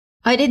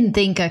I didn't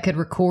think I could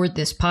record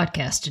this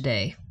podcast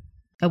today.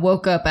 I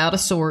woke up out of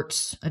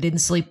sorts. I didn't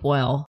sleep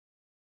well.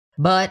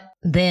 But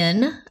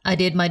then I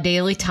did my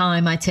daily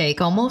time I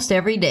take almost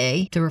every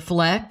day to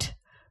reflect,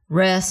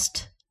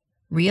 rest,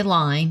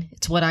 realign.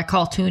 It's what I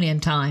call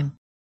tune-in time.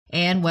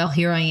 And, well,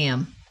 here I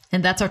am.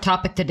 And that's our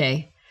topic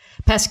today.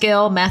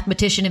 Pascal,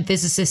 mathematician and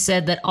physicist,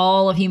 said that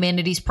all of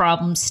humanity's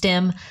problems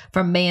stem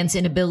from man's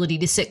inability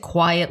to sit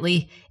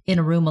quietly in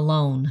a room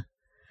alone.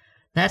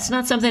 That's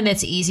not something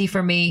that's easy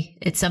for me.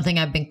 It's something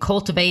I've been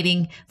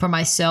cultivating for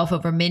myself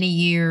over many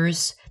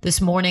years.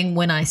 This morning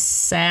when I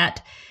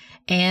sat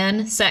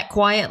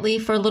quietly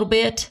for a little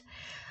bit,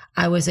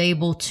 I was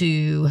able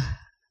to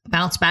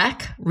bounce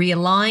back,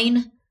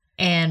 realign,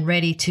 and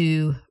ready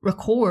to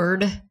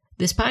record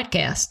this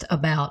podcast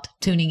about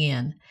tuning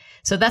in.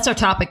 So that's our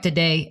topic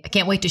today. I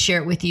can't wait to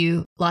share it with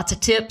you. Lots of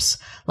tips,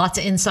 lots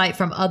of insight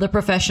from other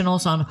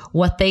professionals on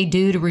what they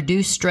do to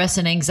reduce stress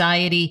and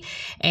anxiety,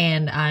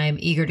 and I'm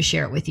eager to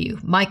share it with you.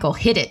 Michael,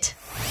 hit it.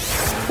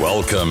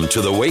 Welcome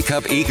to the Wake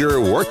Up Eager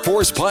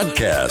Workforce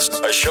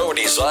Podcast, a show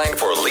designed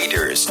for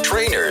leaders,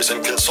 trainers,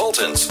 and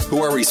consultants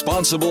who are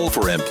responsible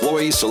for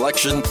employee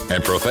selection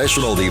and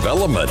professional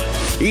development.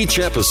 Each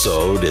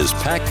episode is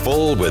packed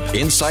full with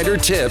insider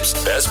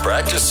tips, best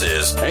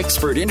practices,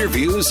 expert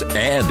interviews,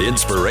 and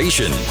inspiration.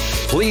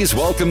 Please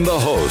welcome the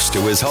host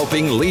who is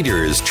helping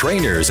leaders,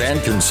 trainers,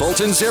 and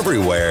consultants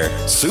everywhere,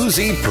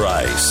 Susie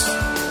Price.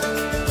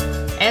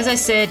 As I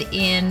said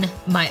in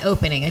my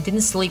opening, I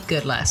didn't sleep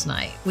good last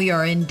night. We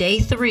are in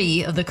day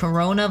 3 of the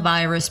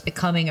coronavirus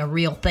becoming a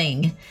real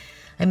thing.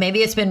 And maybe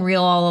it's been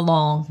real all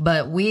along,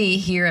 but we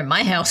here in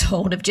my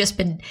household have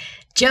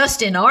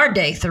just in our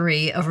day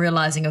 3 of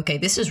realizing, okay,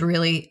 this is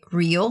really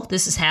real.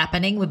 This is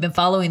happening. We've been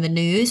following the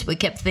news. We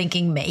kept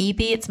thinking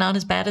maybe it's not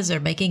as bad as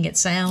they're making it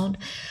sound.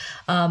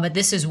 But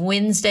this is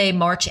Wednesday,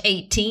 March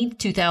 18th,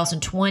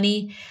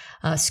 2020.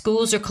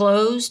 Schools are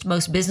closed.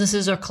 Most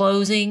businesses are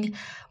closing.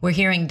 We're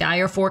hearing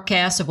dire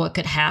forecasts of what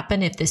could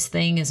happen if this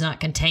thing is not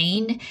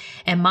contained.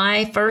 And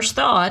my first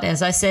thought,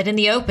 as I said in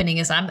the opening,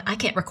 is I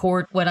can't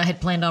record what I had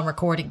planned on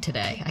recording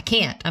today. I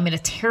can't. I'm in a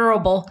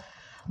terrible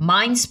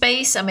mind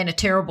space. I'm in a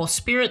terrible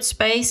spirit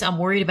space. I'm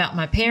worried about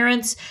my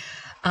parents.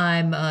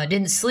 I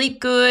didn't sleep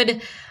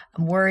good.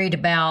 I'm worried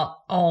about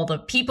all the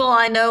people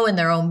I know and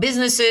their own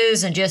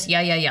businesses and just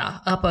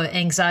up an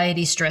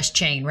anxiety stress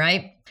chain,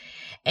 right?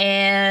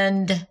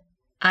 And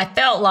I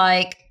felt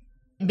like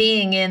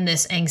being in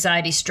this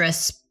anxiety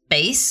stress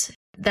space,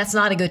 that's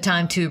not a good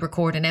time to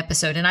record an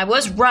episode. And I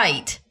was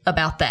right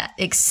about that,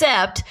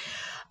 except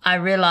I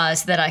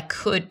realized that I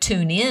could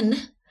tune in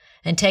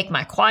and take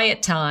my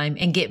quiet time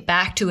and get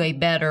back to a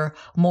better,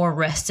 more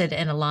rested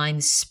and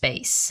aligned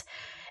space.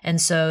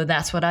 And so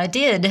that's what I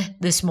did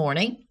this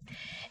morning.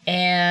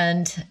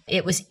 And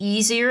it was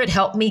easier. It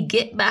helped me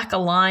get back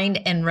aligned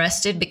and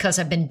rested because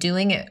I've been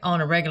doing it on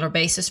a regular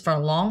basis for a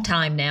long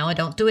time now. I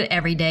don't do it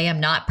every day.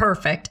 I'm not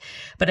perfect,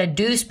 but I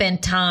do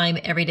spend time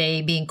every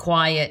day being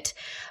quiet.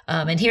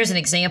 And here's an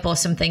example of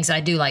some things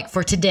I do. Like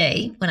for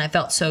today, when I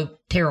felt so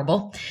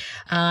terrible,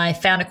 I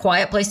found a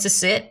quiet place to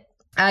sit.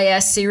 I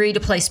asked Siri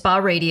to play spa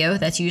radio.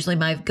 That's usually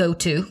my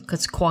go-to because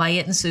it's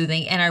quiet and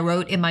soothing. And I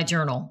wrote in my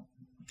journal.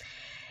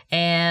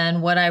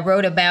 And what I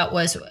wrote about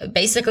was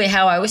basically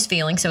how I was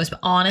feeling. So I was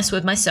honest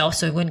with myself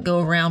so I wouldn't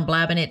go around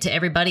blabbing it to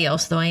everybody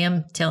else, though I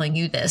am telling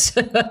you this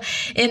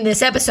in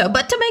this episode,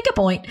 but to make a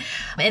point.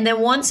 And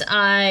then once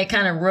I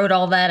kind of wrote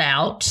all that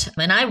out,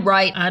 and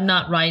I'm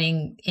not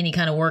writing any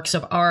kind of works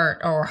of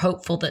art or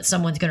hopeful that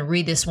someone's going to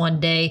read this one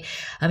day.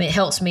 It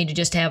helps me to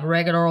just have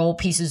regular old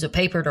pieces of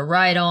paper to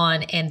write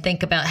on and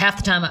think about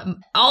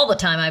all the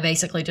time, I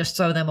basically just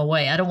throw them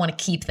away. I don't want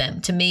to keep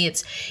them. To me,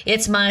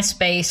 it's my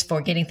space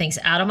for getting things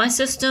out of my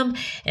system,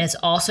 and it's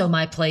also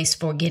my place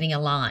for getting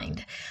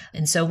aligned.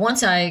 And so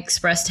once I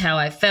expressed how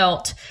I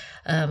felt,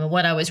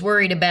 what I was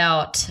worried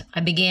about,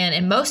 I began,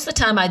 and most of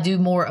the time I do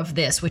more of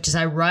this, which is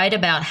I write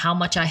about how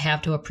much I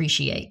have to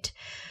appreciate.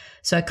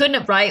 So I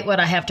couldn't write what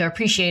I have to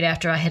appreciate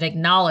after I had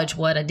acknowledged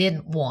what I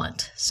didn't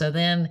want. So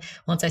then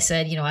once I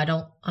said, I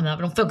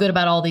don't feel good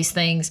about all these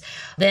things,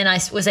 then I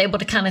was able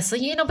to kind of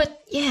say,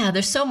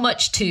 there's so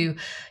much to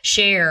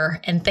share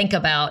and think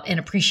about and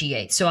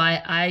appreciate. So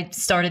I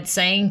started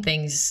saying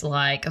things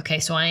like, okay,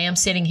 so I am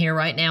sitting here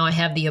right now. I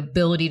have the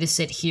ability to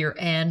sit here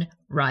and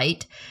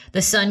write.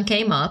 The sun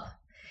came up.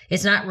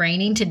 It's not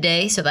raining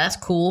today, so that's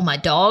cool. My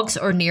dogs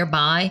are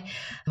nearby.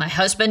 My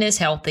husband is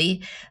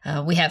healthy.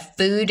 We have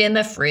food in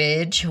the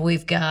fridge.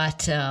 We've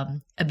got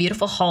a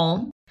beautiful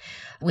home.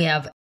 We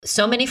have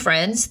so many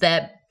friends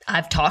that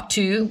I've talked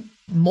to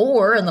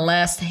more in the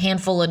last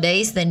handful of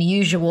days than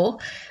usual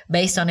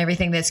based on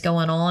everything that's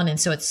going on. And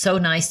so it's so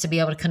nice to be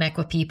able to connect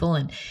with people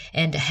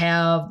and to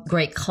have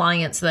great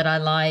clients that I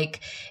like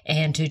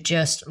and to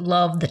just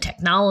love the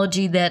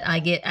technology that I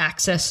get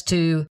access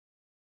to.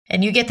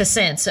 And you get the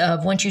sense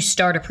of once you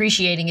start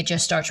appreciating, it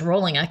just starts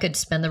rolling. I could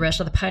spend the rest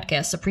of the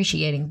podcast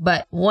appreciating.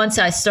 But once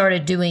I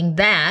started doing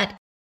that,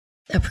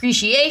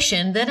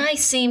 appreciation, then I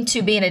seemed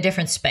to be in a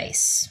different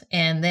space.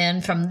 And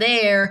then from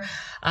there,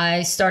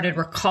 I started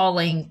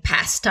recalling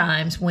past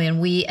times when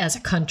we as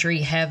a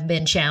country have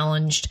been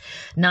challenged.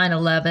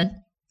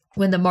 9/11,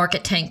 when the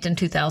market tanked in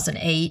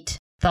 2008.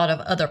 Thought of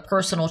other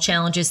personal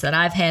challenges that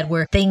I've had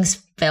where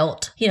things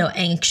felt,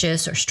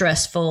 anxious or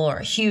stressful or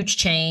a huge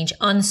change,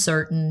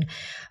 uncertain.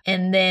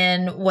 And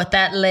then what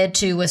that led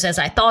to was, as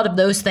I thought of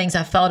those things,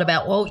 I thought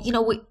about,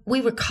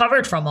 we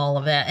recovered from all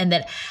of that, and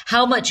that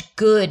how much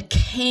good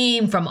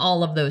came from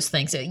all of those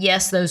things.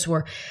 Yes, those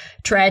were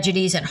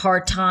tragedies and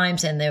hard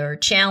times, and they were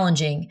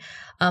challenging,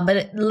 but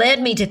it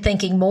led me to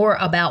thinking more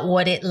about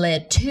what it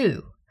led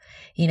to.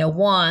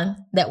 One,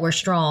 that we're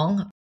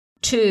strong.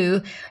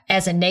 2,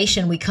 as a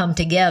nation, we come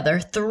together.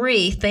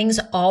 3,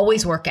 things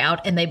always work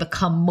out and they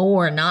become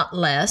more, not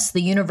less.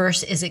 The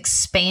universe is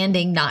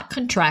expanding, not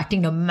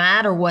contracting, no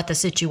matter what the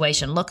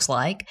situation looks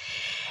like.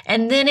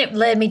 And then it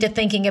led me to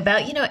thinking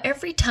about,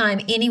 every time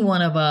any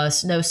one of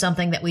us knows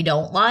something that we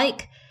don't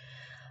like,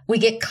 we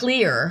get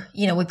clear,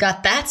 we've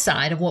got that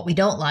side of what we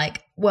don't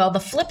like. Well,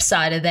 the flip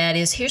side of that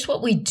is, here's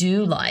what we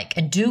do like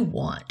and do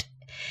want.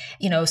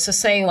 So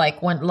say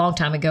like one long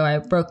time ago, I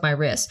broke my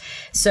wrist.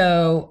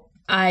 So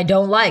I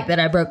don't like that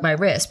I broke my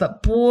wrist,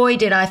 but boy,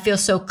 did I feel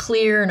so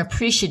clear and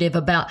appreciative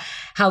about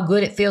how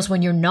good it feels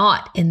when you're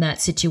not in that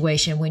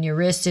situation, when your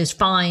wrist is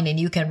fine and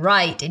you can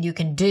write and you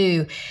can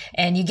do,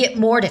 and you get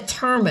more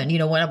determined.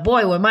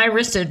 When my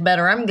wrist is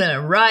better, I'm going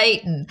to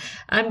write and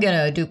I'm going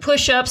to do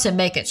push-ups and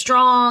make it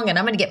strong, and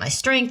I'm going to get my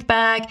strength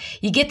back.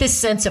 You get this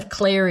sense of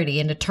clarity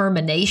and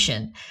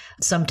determination.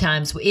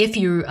 Sometimes if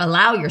you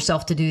allow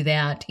yourself to do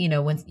that,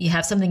 when you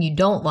have something you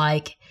don't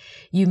like,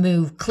 you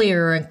move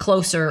clearer and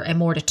closer and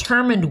more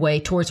determined way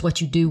towards what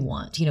you do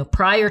want.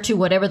 Prior to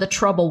whatever the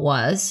trouble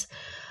was,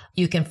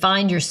 you can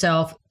find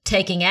yourself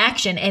taking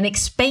action and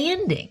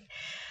expanding.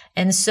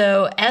 And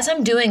so as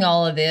I'm doing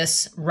all of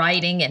this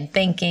writing and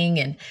thinking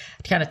and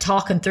kind of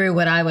talking through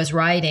what I was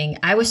writing,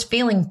 I was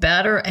feeling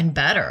better and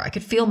better. I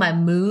could feel my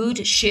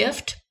mood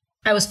shift.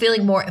 I was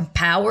feeling more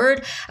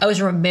empowered. I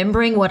was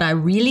remembering what I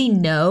really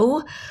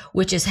know,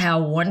 which is how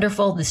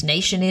wonderful this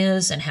nation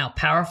is and how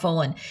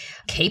powerful and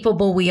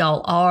capable we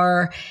all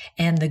are,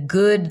 and the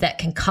good that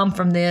can come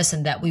from this,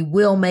 and that we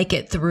will make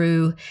it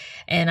through.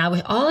 And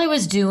all I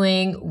was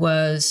doing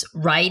was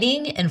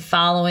writing and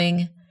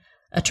following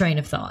a train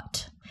of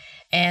thought.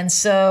 And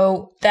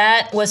so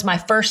that was my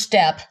first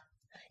step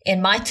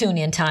in my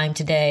tune-in time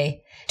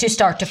today to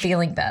start to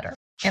feeling better.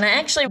 And I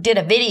actually did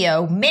a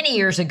video many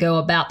years ago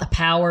about the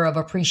power of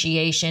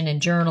appreciation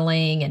and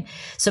journaling and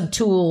some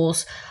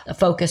tools, a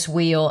focus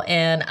wheel.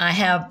 And I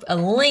have a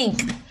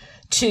link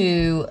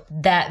to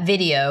that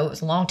video. It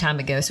was a long time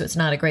ago, so it's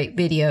not a great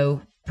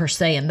video per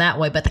se in that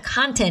way, but the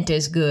content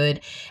is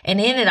good.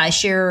 And in it, I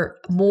share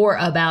more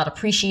about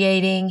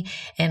appreciating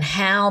and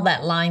how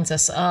that lines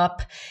us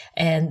up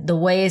and the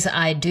ways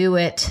I do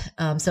it.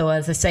 So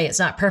as I say, it's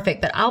not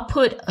perfect, but I'll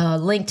put a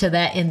link to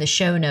that in the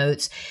show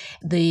notes.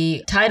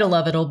 The title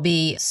of it will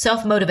be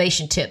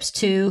Self-Motivation Tips,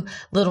 2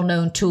 Little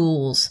Known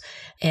Tools.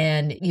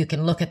 And you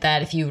can look at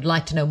that if you would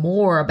like to know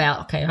more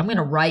about, okay, I'm going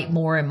to write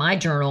more in my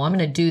journal. I'm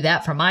going to do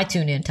that for my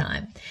tune-in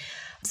time.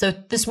 So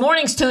this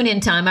morning's tune-in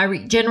time,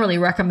 I generally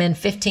recommend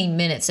 15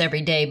 minutes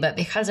every day, but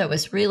because I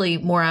was really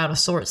more out of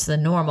sorts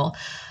than normal,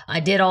 I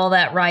did all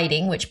that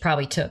writing, which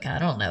probably took,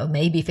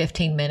 maybe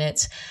 15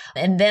 minutes.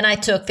 And then I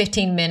took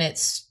 15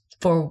 minutes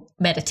for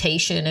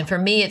meditation. And for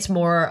me, it's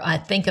more, I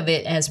think of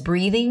it as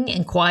breathing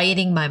and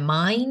quieting my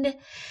mind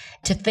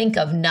to think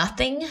of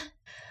nothing.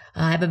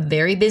 I have a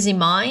very busy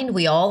mind.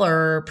 We all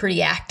are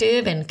pretty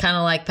active, and kind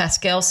of like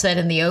Pascal said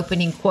in the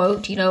opening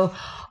quote,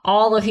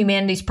 all of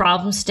humanity's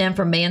problems stem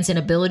from man's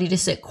inability to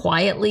sit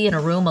quietly in a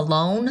room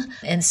alone.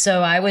 And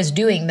so I was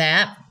doing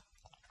that.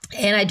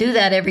 And I do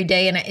that every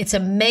day. And it's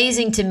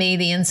amazing to me,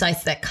 the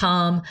insights that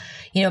come,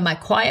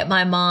 quiet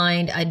my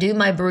mind, I do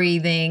my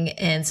breathing.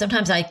 And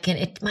sometimes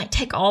it might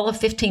take all of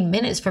 15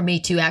 minutes for me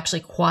to actually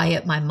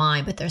quiet my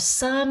mind. But there's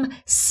some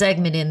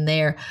segment in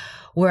there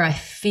where I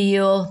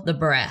feel the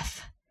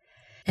breath,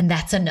 and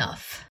that's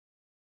enough.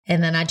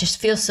 And then I just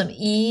feel some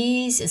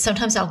ease. And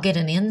sometimes I'll get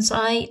an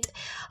insight.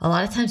 A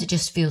lot of times it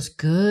just feels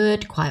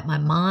good, quiet my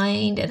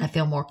mind, and I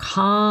feel more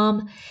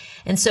calm.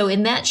 And so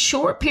in that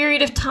short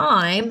period of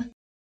time,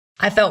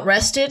 I felt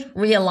rested,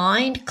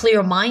 realigned,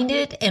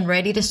 clear-minded, and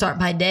ready to start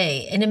my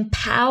day, and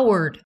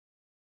empowered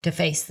to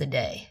face the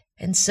day.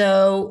 And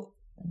so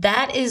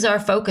that is our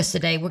focus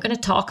today. We're going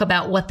to talk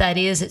about what that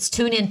is. It's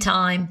tune-in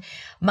time.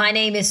 My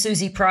name is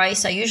Susie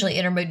Price. I usually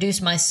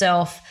introduce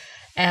myself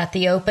at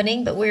the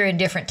opening, but we're in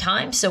different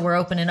times, so we're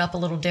opening up a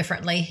little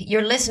differently.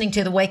 You're listening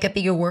to the Wake Up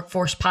Eager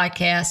Workforce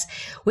podcast.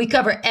 We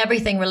cover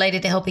everything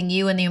related to helping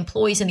you and the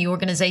employees in the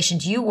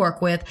organizations you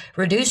work with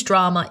reduce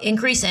drama,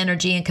 increase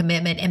energy and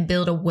commitment, and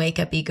build a Wake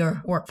Up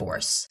Eager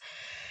workforce.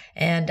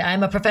 And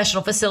I'm a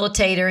professional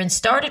facilitator and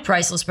started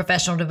Priceless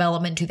Professional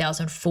Development in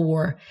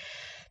 2004.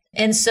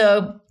 And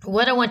so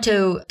what I want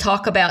to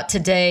talk about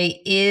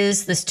today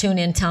is this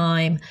tune-in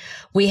time.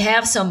 We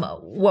have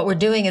what we're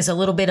doing is a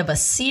little bit of a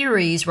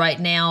series right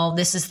now.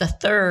 This is the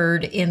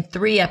third in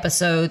 3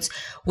 episodes.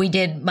 We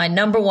did my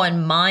number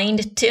 1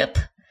 mind tip,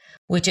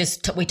 which is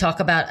we talk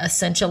about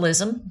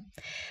essentialism.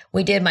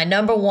 We did my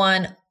number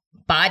 1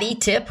 body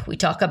tip. We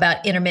talk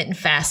about intermittent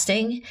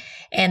fasting.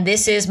 And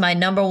this is my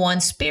number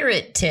 1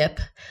 spirit tip,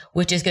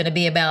 which is going to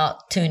be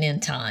about tune-in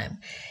time.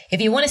 If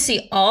you want to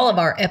see all of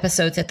our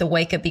episodes at the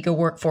Wake Up Eager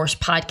Workforce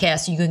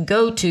podcast, you can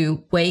go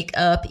to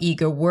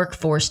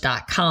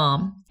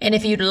wakeupeagerworkforce.com. And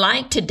if you'd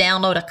like to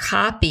download a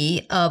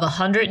copy of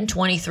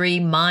 123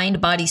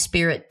 Mind, Body,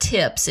 Spirit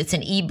tips, it's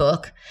an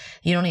ebook.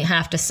 You don't even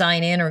have to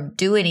sign in or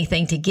do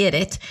anything to get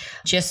it.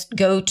 Just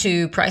go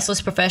to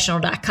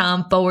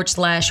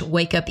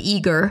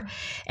pricelessprofessional.com/wakeupeager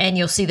and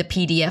you'll see the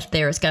PDF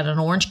there. It's got an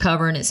orange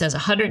cover and it says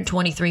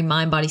 123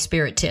 Mind, Body,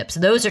 Spirit tips.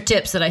 Those are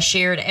tips that I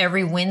shared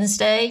every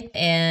Wednesday,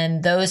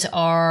 and those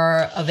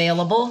are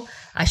available.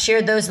 I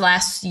shared those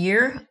last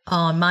year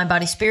on Mind,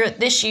 Body, Spirit.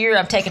 This year,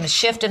 I'm taking a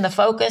shift in the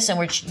focus, and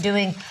we're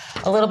doing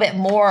a little bit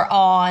more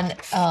on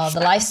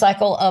the life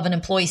cycle of an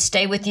employee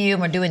stay with you.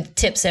 And we're doing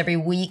tips every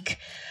week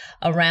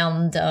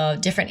around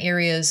different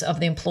areas of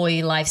the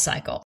employee life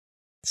cycle.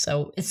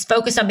 So it's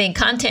focused on being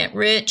content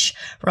rich,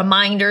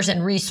 reminders,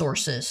 and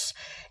resources.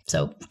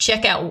 So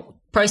check out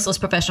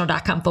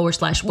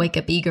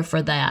pricelessprofessional.com/wakeupeager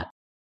for that.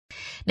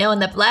 Now, in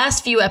the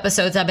last few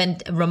episodes, I've been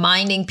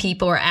reminding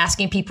people or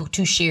asking people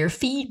to share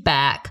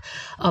feedback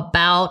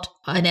about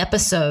an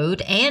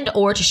episode and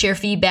or to share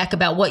feedback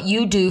about what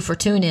you do for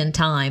tune-in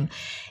time.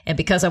 And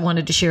because I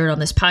wanted to share it on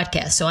this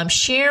podcast. So I'm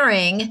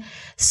sharing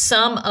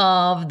some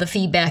of the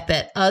feedback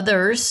that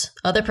other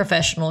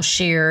professionals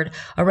shared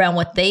around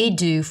what they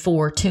do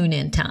for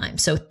tune-in time.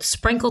 So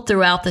sprinkled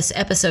throughout this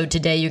episode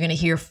today, you're going to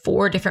hear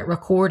 4 different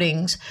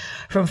recordings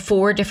from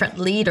 4 different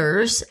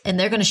leaders, and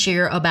they're going to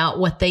share about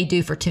what they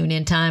do for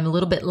tune-in time, a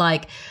little bit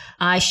like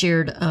I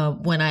shared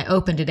when I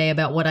opened today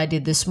about what I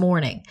did this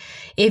morning.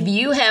 If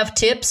you have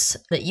tips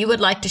that you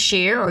would like to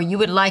share, or you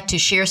would like to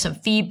share some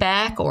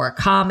feedback or a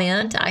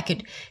comment, I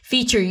could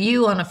feature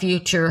you on a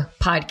future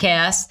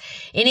podcast.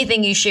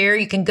 Anything you share,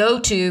 you can go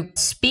to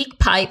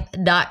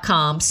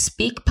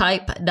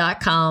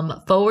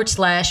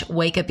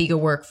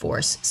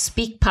speakpipe.com/wakeupeagerworkforce,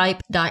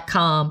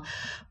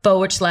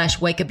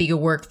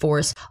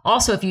 speakpipe.com/wakeupeagerworkforce.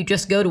 Also, if you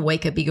just go to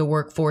Wake Up Eager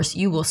Workforce,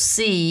 you will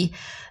see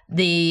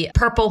the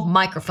purple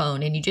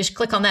microphone, and you just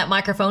click on that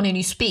microphone and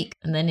you speak,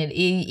 and then it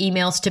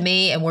emails to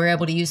me, and we're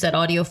able to use that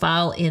audio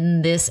file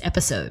in this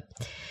episode.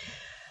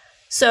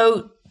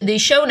 So the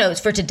show notes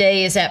for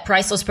today is at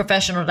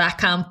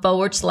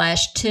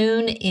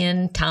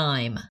pricelessprofessional.com/tune-in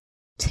time.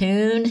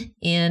 Tune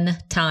in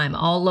time,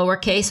 all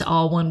lowercase,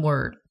 all one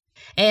word.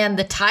 And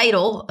the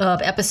title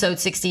of episode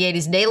 68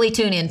 is Daily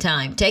Tune-in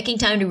Time, taking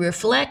time to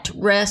reflect,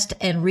 rest,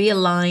 and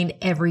realign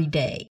every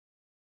day.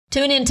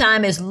 Tune-in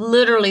time is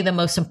literally the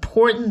most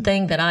important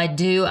thing that I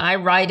do. I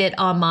write it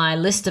on my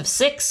list of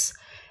 6,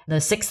 the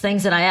 6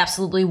 things that I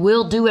absolutely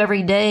will do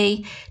every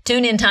day.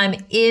 Tune-in time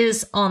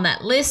is on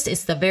that list.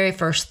 It's the very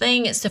first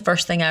thing. It's the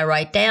first thing I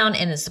write down,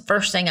 and it's the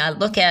first thing I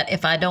look at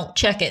if I don't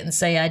check it and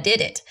say I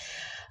did it.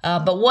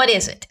 But what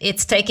is it?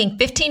 It's taking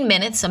 15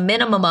 minutes, a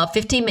minimum of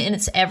 15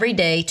 minutes every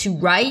day to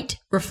write,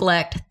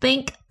 reflect,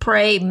 think,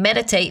 pray,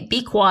 meditate,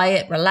 be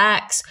quiet,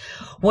 relax,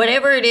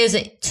 whatever it is,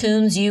 it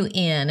tunes you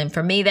in. And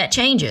for me, that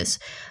changes.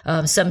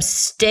 Some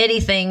steady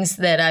things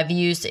that I've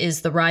used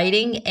is the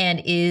writing and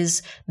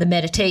is the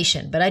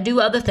meditation, but I do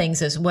other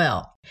things as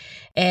well.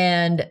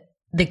 And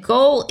the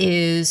goal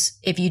is,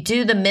 if you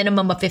do the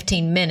minimum of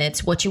 15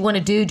 minutes, what you want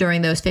to do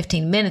during those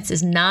 15 minutes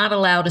is not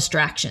allow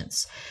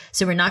distractions.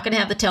 So we're not going to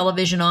have the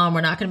television on. We're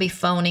not going to be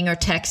phoning or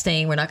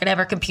texting. We're not going to have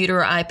our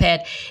computer or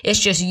iPad. It's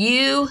just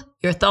you,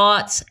 your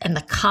thoughts, and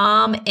the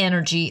calm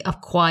energy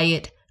of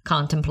quiet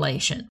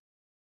contemplation.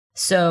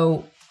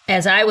 So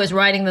as I was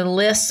writing the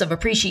lists of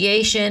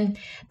appreciation,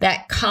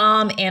 that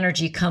calm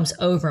energy comes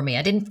over me.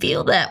 I didn't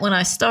feel that when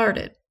I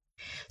started.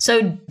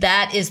 So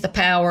that is the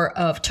power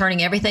of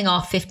turning everything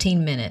off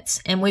 15 minutes.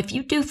 And if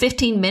you do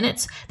 15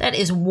 minutes, that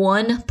is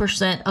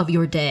 1% of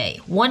your day,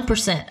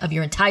 1% of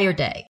your entire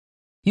day.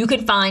 You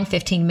can find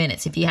 15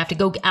 minutes if you have to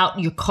go out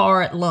in your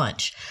car at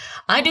lunch.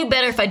 I do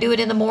better if I do it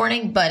in the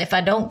morning, but if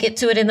I don't get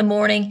to it in the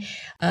morning,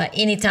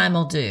 anytime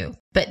will do.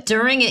 But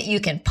during it, you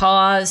can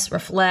pause,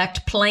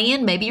 reflect,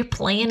 plan. Maybe you're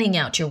planning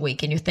out your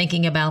week and you're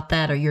thinking about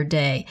that or your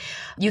day.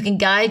 You can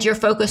guide your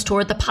focus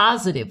toward the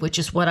positive, which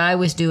is what I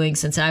was doing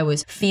since I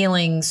was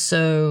feeling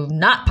so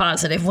not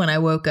positive when I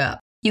woke up.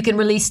 You can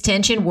release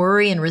tension,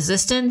 worry, and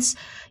resistance.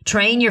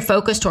 Train your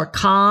focus toward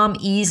calm,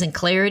 ease, and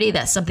clarity.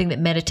 That's something that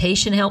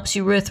meditation helps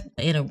you with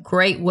in a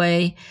great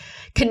way.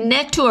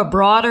 Connect to a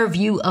broader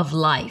view of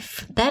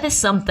life. That is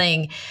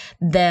something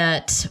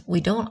that we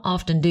don't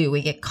often do.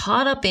 We get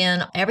caught up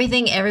in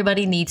everything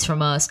everybody needs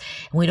from us,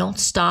 and we don't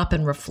stop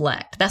and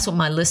reflect. That's what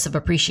my list of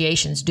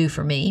appreciations do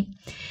for me.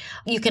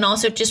 You can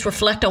also just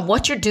reflect on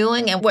what you're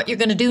doing and what you're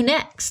going to do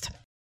next.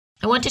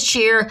 I want to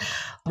share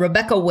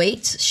Rebecca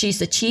Waits. She's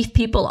the Chief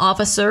People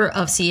Officer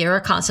of Sierra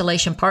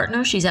Constellation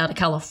Partners. She's out of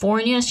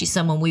California. She's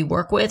someone we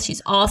work with.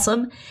 She's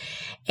awesome.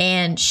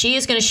 And she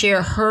is going to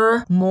share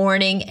her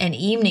morning and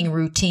evening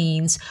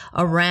routines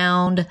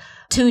around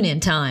tune-in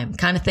time,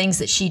 kind of things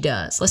that she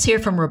does. Let's hear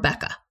from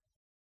Rebecca.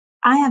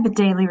 I have a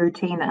daily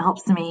routine that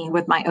helps me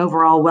with my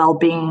overall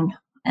well-being.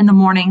 In the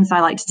mornings,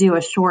 I like to do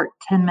a short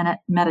 10-minute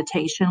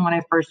meditation when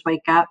I first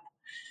wake up.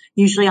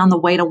 Usually on the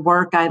way to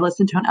work, I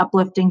listen to an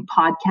uplifting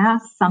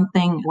podcast,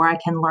 something where I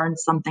can learn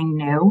something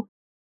new.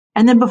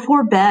 And then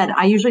before bed,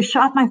 I usually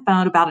shut off my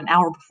phone about an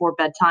hour before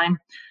bedtime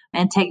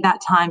and take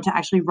that time to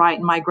actually write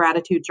in my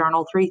gratitude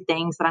journal 3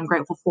 things that I'm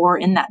grateful for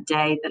in that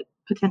day that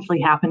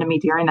potentially happened to me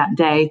during that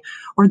day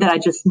or that I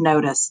just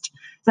noticed.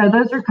 So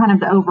those are kind of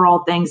the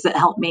overall things that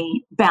help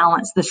me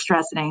balance the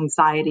stress and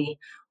anxiety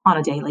on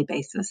a daily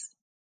basis.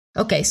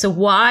 Okay, so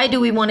why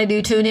do we want to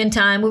do tune-in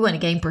time? We want to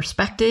gain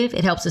perspective.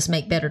 It helps us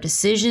make better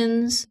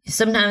decisions.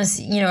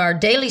 Sometimes, our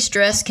daily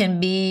stress can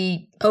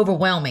be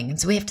overwhelming, and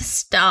so we have to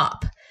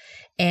stop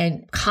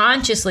and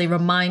consciously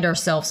remind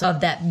ourselves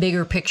of that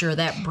bigger picture,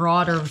 that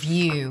broader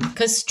view.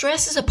 Because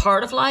stress is a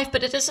part of life,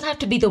 but it doesn't have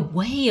to be the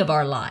way of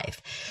our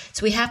life.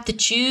 So we have to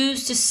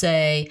choose to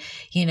say,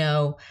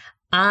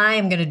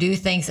 I'm going to do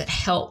things that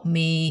help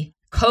me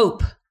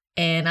cope.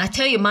 And I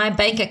tell you, my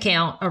bank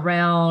account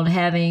around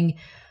having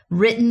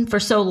written for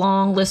so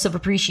long, lists of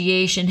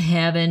appreciation,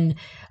 having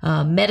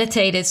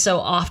meditated so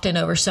often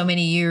over so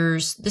many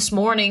years, this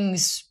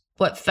morning's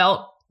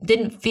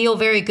didn't feel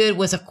very good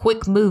was a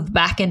quick move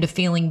back into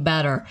feeling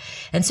better.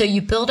 And so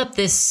you build up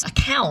this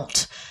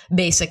account,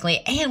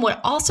 basically. And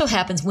what also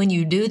happens when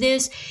you do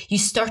this, you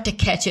start to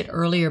catch it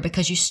earlier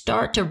because you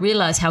start to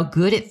realize how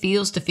good it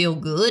feels to feel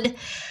good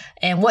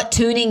and what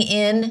tuning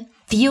in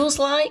feels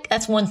like.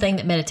 That's one thing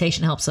that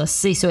meditation helps us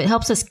see. So it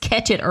helps us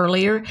catch it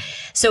earlier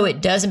so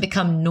it doesn't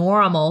become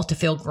normal to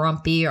feel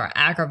grumpy or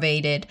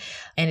aggravated.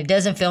 And it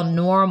doesn't feel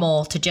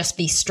normal to just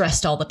be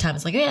stressed all the time.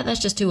 It's like, yeah,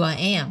 that's just who I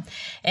am.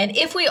 And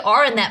if we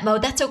are in that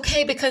mode, that's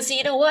okay because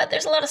you know what?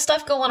 There's a lot of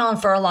stuff going on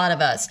for a lot of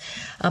us.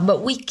 But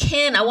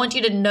I want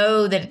you to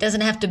know that it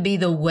doesn't have to be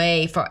the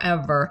way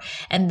forever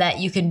and that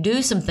you can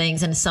do some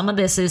things. And some of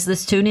this is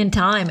this tune-in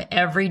time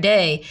every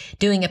day,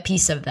 doing a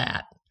piece of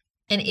that.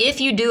 And if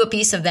you do a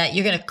piece of that,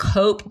 you're going to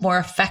cope more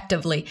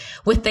effectively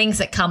with things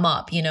that come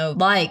up,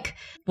 like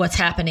what's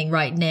happening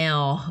right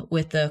now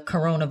with the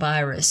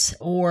coronavirus,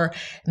 or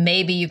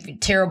maybe you've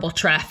terrible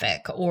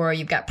traffic, or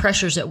you've got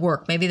pressures at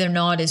work. Maybe they're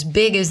not as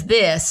big as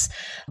this,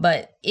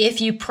 but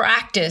if you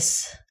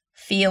practice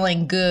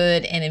feeling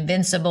good and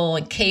invincible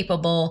and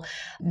capable,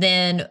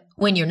 then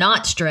when you're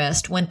not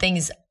stressed, when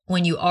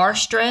you are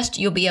stressed,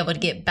 you'll be able to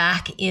get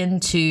back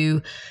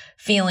into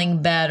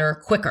feeling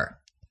better quicker.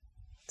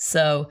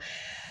 So,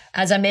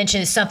 as I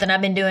mentioned, it's something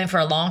I've been doing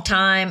for a long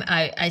time.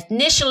 I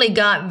initially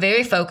got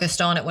very focused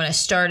on it when I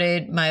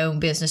started my own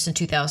business in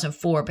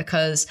 2004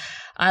 because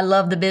I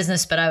love the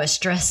business, but I was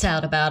stressed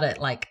out about it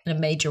like in a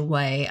major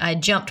way. I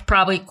jumped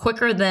probably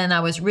quicker than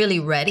I was really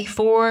ready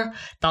for,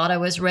 thought I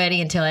was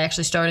ready until I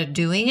actually started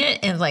doing it.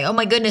 And it's like, oh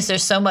my goodness,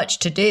 there's so much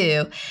to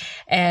do.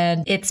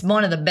 And it's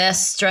one of the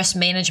best stress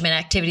management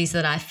activities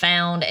that I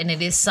found. And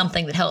it is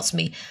something that helps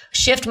me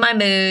shift my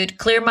mood,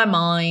 clear my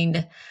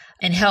mind,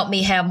 and help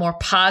me have more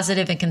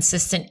positive and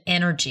consistent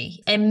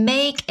energy and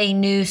make a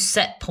new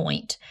set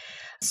point.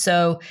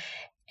 So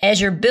as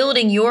you're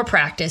building your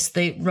practice,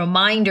 the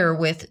reminder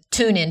with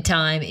tune-in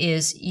time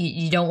is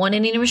you don't want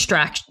any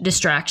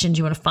distractions.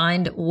 You want to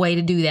find a way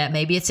to do that.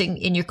 Maybe it's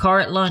in your car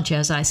at lunch,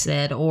 as I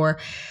said, or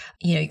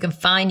you can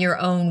find your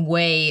own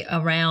way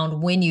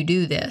around when you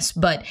do this.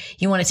 But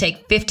you want to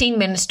take 15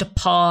 minutes to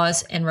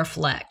pause and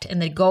reflect. And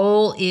the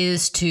goal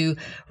is to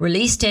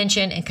release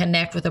tension and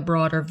connect with a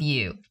broader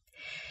view.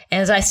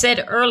 As I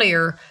said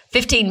earlier,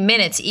 15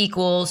 minutes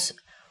equals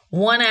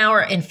 1 hour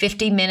and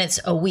 50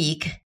 minutes a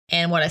week.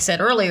 And what I said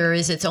earlier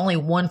is it's only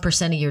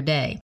 1% of your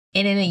day.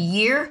 And in a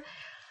year,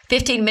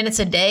 15 minutes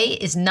a day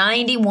is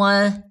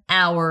 91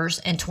 hours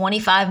and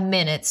 25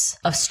 minutes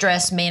of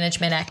stress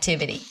management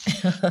activity.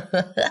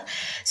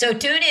 So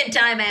tune-in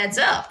time adds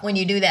up when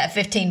you do that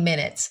 15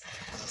 minutes.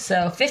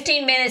 So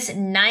 15 minutes,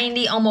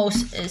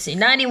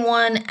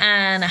 91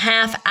 and a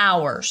half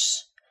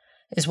hours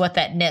is what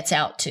that nets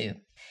out to.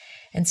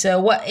 And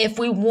so if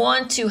we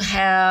want to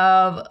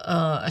have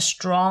a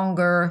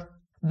stronger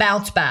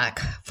bounce back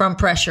from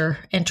pressure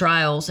and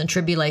trials and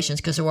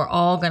tribulations, because we're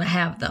all going to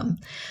have them,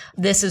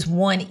 this is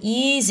one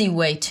easy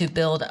way to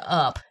build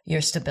up your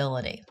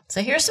stability.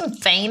 So here's some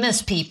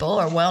famous people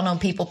or well-known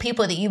people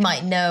that you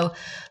might know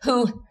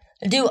who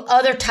do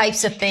other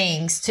types of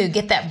things to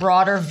get that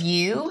broader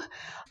view.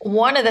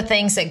 One of the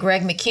things that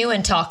Greg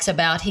McKeown talks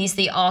about, he's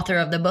the author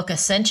of the book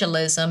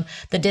Essentialism,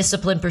 The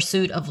Disciplined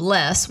Pursuit of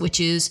Less, which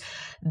is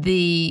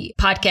the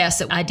podcast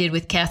that I did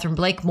with Catherine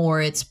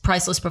Blakemore. It's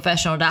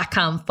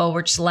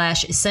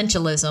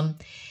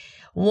pricelessprofessional.com/essentialism.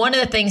 One of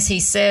the things he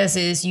says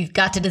is you've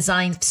got to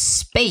design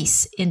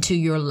space into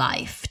your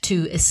life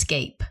to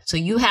escape. So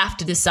you have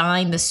to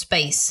design the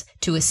space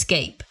to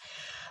escape.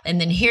 And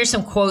then here's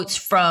some quotes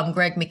from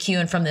Greg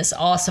McKeown from this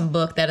awesome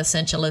book, that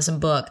Essentialism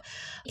book.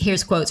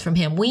 Here's quotes from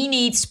him. We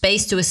need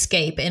space to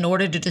escape in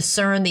order to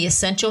discern the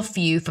essential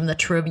few from the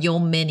trivial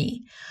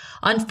many.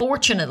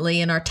 Unfortunately,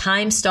 in our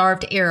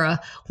time-starved era,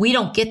 we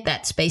don't get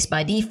that space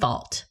by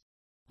default,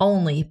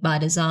 only by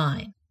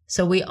design.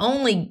 So we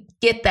only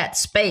get that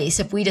space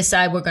if we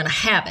decide we're going to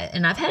have it.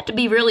 And I've had to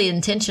be really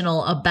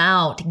intentional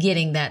about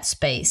getting that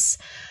space.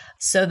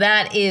 So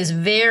that is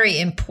very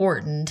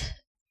important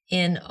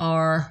in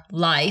our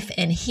life.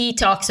 And he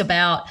talks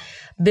about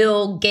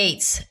Bill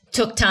Gates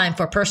took time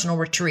for personal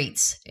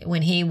retreats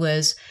when he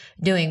was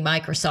doing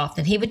Microsoft.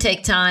 And he would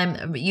take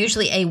time,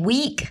 usually a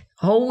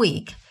whole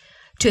week,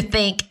 to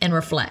think and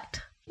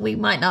reflect. We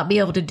might not be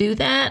able to do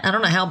that. I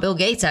don't know how Bill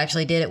Gates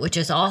actually did it, which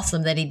is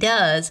awesome that he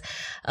does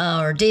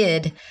or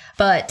did.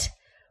 But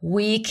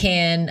we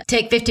can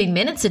take 15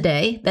 minutes a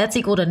day. That's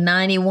equal to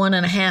 91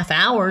 and a half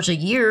hours a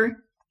year.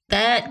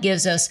 That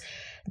gives us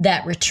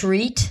that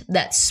retreat,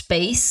 that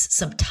space,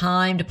 some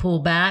time to pull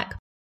back.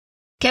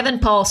 Kevin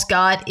Paul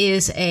Scott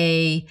is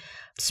a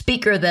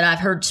speaker that I've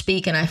heard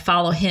speak, and I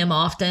follow him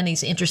often.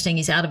 He's interesting.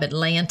 He's out of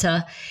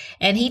Atlanta,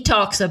 and he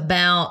talks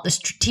about the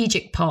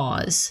strategic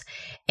pause.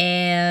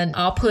 And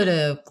I'll put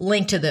a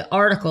link to the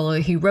article where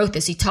he wrote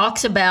this. He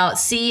talks about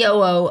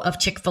COO of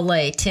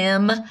Chick-fil-A,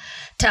 Tim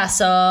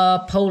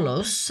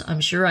Tassopoulos.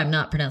 I'm sure I'm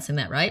not pronouncing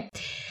that right.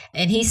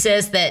 And he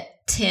says that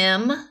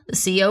Tim,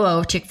 the COO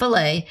of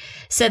Chick-fil-A,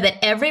 said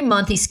that every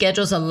month he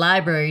schedules a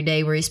library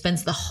day where he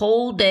spends the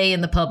whole day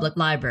in the public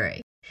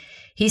library.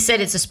 He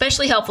said it's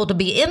especially helpful to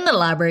be in the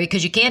library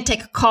because you can't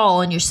take a call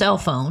on your cell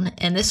phone,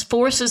 and this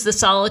forces the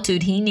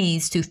solitude he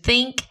needs to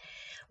think,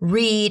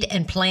 read,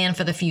 and plan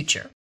for the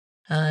future.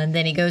 And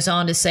then he goes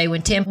on to say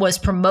when Tim was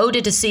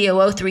promoted to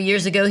COO 3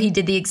 years ago, he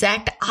did the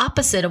exact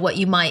opposite of what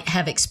you might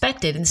have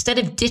expected. Instead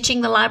of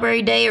ditching the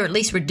library day, or at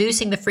least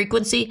reducing the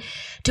frequency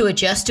to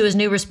adjust to his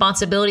new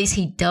responsibilities,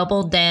 he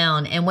doubled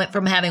down and went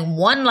from having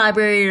one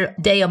library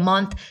day a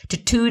month to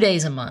 2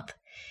 days a month.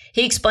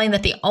 He explained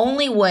that the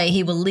only way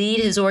he will lead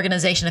his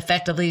organization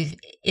effectively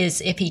is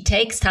if he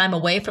takes time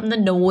away from the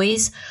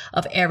noise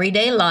of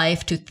everyday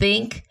life to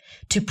think,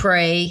 to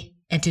pray,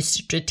 and to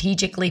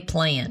strategically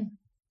plan.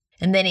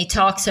 And then he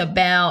talks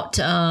about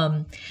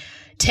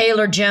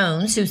Taylor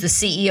Jones, who's the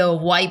CEO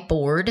of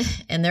Whiteboard,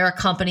 and they're a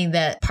company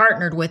that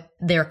partnered with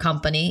their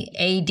company.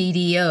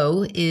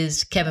 ADDO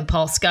is Kevin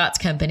Paul Scott's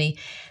company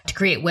to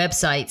create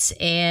websites.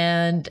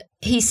 And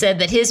he said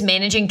that his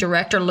managing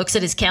director looks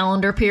at his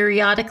calendar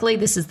periodically.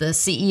 This is the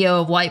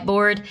CEO of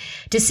Whiteboard,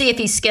 to see if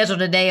he's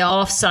scheduled a day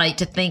off-site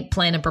to think,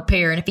 plan, and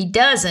prepare. And if he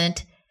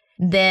doesn't,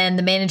 then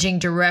the managing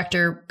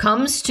director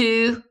comes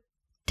to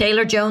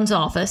Taylor Jones'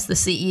 office, the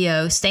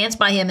CEO, stands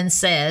by him and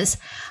says,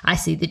 I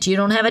see that you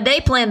don't have a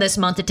day plan this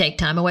month to take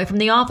time away from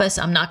the office.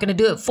 I'm not going to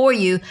do it for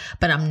you,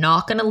 but I'm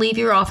not going to leave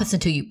your office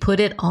until you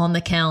put it on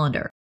the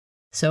calendar.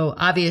 So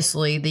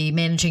obviously the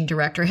managing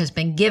director has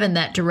been given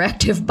that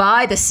directive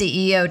by the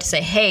CEO to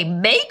say, hey,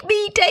 make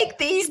me take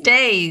these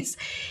days.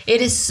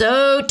 It is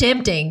so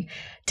tempting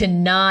to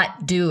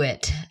not do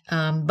it.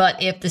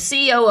 But if the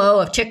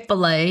COO of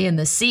Chick-fil-A and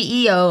the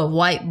CEO of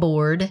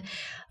Whiteboard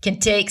can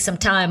take some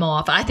time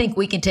off, I think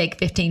we can take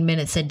 15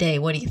 minutes a day.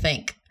 What do you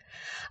think?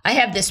 I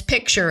have this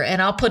picture,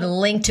 and I'll put a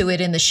link to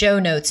it in the show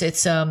notes.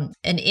 It's an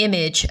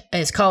image.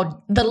 It's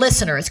called The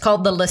Listener. It's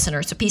called The Listener.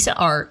 It's a piece of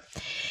art,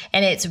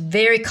 and it's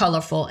very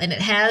colorful, and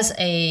it has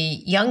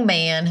a young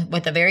man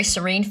with a very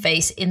serene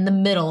face in the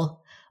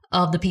middle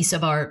of the piece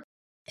of art,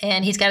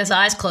 and he's got his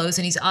eyes closed,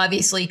 and he's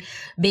obviously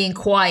being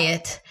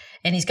quiet,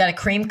 and he's got a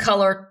cream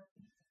color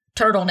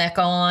turtleneck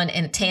on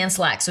and a tan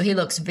slack, so he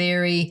looks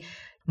very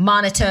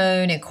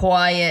monotone and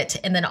quiet.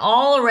 And then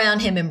all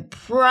around him in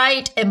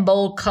bright and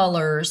bold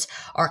colors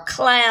are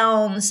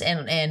clowns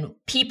and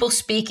people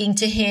speaking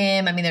to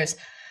him. In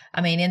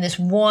this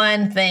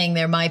one thing,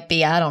 there might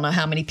be, I don't know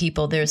how many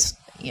people, there's,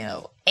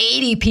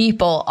 80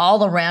 people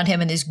all around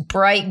him in this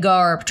bright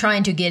garb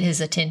trying to get his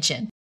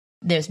attention.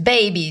 There's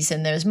babies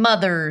and there's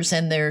mothers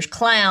and there's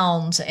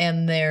clowns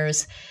and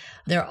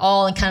they're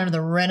all in kind of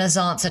the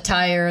Renaissance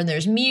attire, and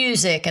there's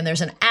music and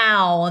there's an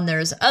owl and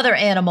there's other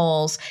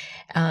animals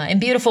and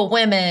beautiful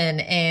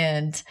women,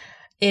 and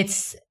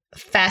it's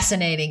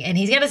fascinating. And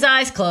he's got his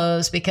eyes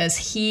closed because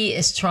he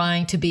is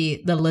trying to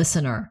be the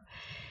listener.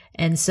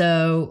 And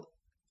so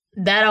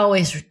that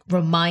always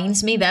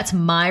reminds me, that's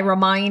my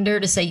reminder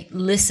to say,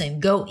 listen,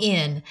 go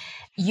in.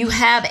 You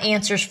have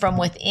answers from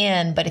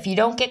within, but if you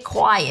don't get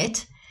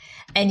quiet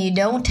and you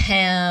don't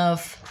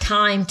have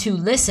time to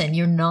listen,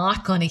 you're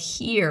not going to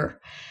hear.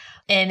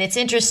 And it's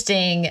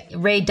interesting,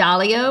 Ray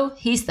Dalio,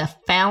 he's the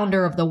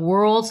founder of the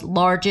world's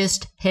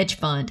largest hedge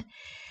fund.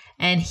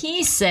 And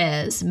he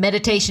says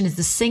meditation is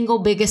the single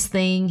biggest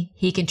thing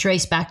he can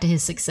trace back to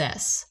his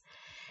success.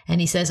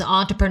 And he says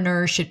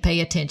entrepreneurs should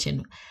pay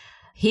attention.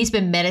 He's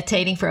been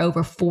meditating for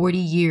over 40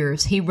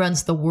 years. He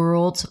runs the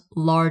world's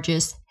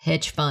largest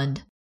hedge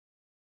fund.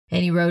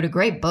 And he wrote a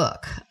great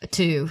book,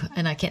 too.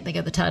 And I can't think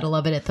of the title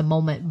of it at the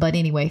moment. But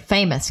anyway,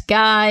 famous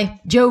guy.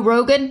 Joe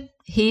Rogan,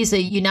 He's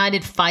a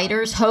United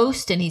Fighters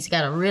host, and he's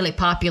got a really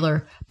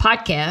popular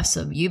podcast.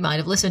 So you might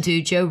have listened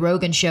to Joe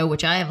Rogan Show,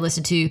 which I have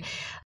listened to.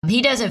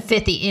 He doesn't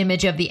fit the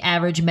image of the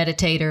average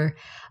meditator,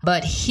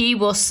 but he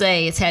will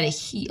say it's had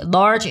a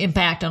large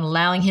impact on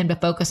allowing him to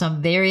focus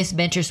on various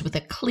ventures with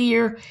a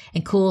clear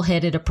and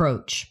cool-headed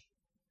approach.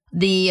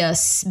 The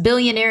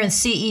billionaire and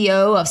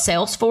CEO of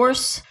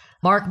Salesforce,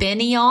 Mark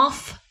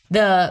Benioff,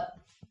 the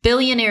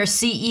billionaire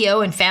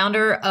CEO and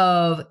founder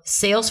of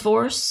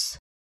Salesforce,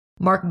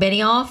 Mark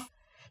Benioff,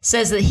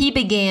 says that he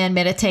began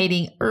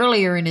meditating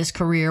earlier in his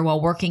career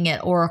while working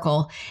at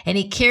Oracle, and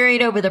he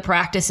carried over the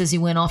practice as he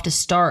went off to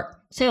start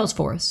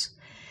Salesforce.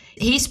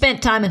 He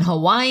spent time in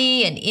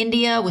Hawaii and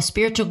India with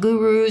spiritual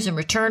gurus and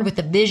returned with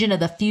the vision of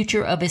the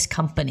future of his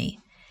company.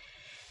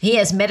 He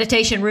has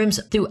meditation rooms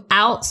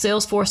throughout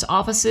Salesforce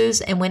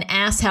offices, and when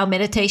asked how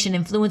meditation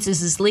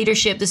influences his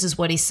leadership, this is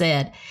what he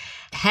said.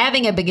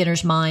 Having a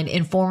beginner's mind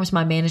informs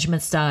my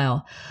management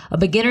style. A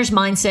beginner's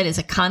mindset is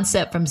a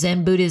concept from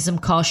Zen Buddhism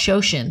called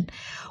Shoshin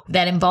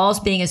that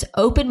involves being as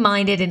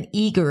open-minded and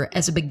eager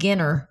as a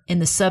beginner in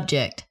the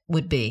subject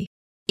would be,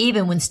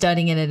 even when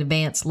studying at an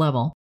advanced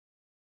level.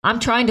 I'm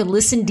trying to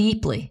listen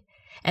deeply,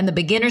 and the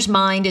beginner's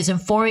mind is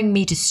informing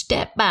me to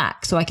step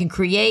back so I can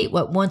create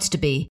what wants to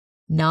be,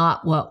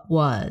 not what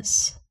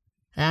was.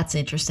 That's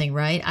interesting,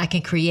 right? I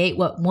can create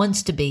what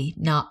wants to be,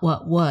 not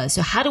what was.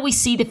 So how do we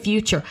see the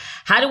future?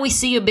 How do we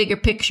see a bigger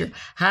picture?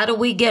 How do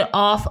we get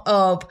off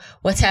of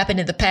what's happened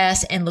in the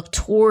past and look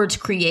towards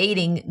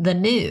creating the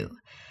new?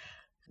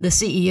 The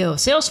CEO of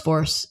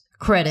Salesforce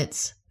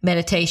credits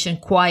meditation,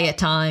 quiet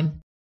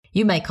time.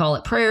 You may call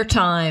it prayer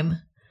time,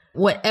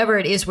 whatever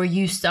it is where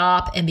you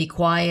stop and be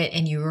quiet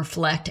and you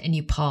reflect and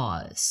you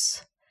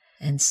pause.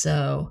 And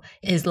so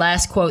his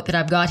last quote that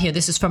I've got here,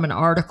 this is from an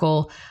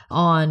article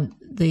on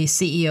the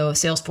CEO of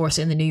Salesforce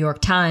in the New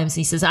York Times.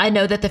 He says, I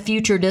know that the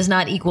future does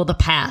not equal the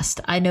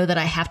past. I know that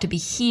I have to be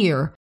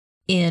here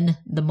in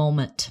the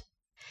moment.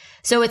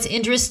 So it's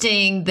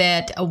interesting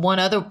that one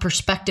other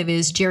perspective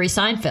is Jerry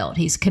Seinfeld.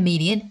 He's a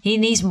comedian.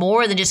 He's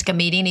more than just a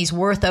comedian. He's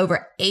worth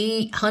over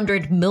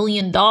 $800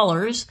 million,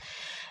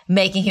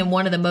 making him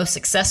one of the most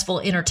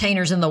successful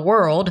entertainers in the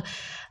world.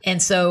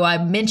 And so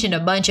I mentioned a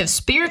bunch of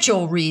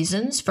spiritual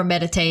reasons for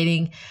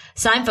meditating.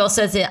 Seinfeld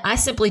says that I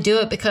simply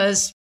do it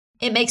because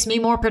it makes me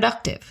more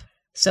productive.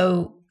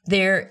 So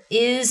there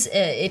is,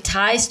 it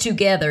ties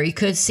together. You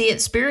could see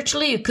it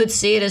spiritually. You could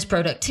see it as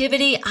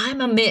productivity.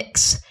 I'm a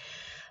mix.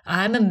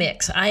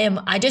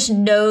 I just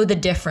know the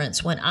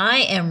difference. When I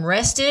am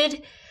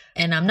rested,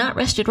 and I'm not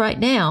rested right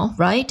now,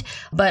 right?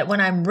 But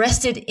when I'm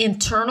rested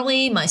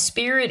internally, my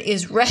spirit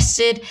is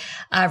rested,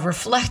 I've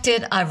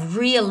reflected, I've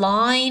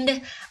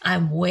realigned,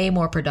 I'm way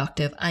more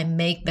productive. I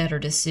make better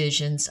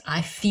decisions.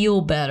 I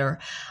feel better.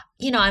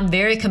 I'm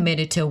very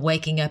committed to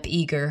waking up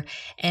eager.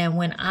 And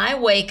when I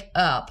wake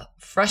up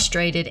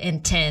frustrated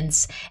and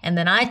tense, and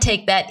then I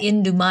take that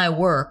into my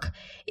work,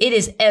 it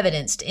is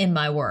evidenced in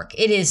my work.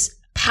 It is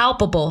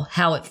palpable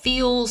how it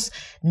feels.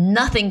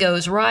 Nothing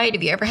goes right.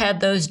 Have you ever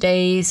had those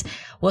days?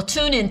 Well,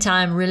 tune-in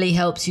time really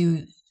helps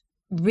you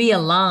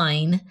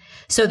realign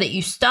so that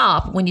you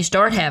stop when you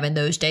start having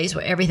those days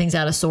where everything's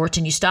out of sorts,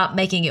 and you stop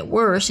making it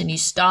worse, and you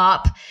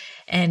stop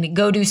and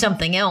go do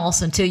something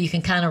else until you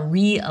can kind of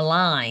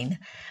realign.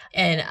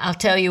 And I'll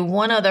tell you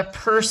one other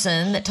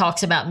person that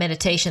talks about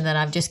meditation that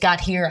I've just got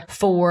here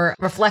for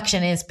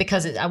reflection is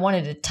because I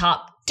wanted to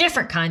top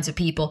different kinds of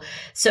people.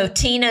 So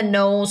Tina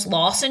Knowles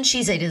Lawson,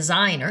 she's a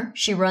designer.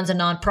 She runs a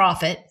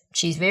nonprofit.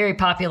 She's very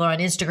popular on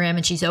Instagram,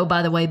 and she's, oh,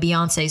 by the way,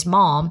 Beyonce's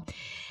mom.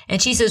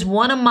 And she says,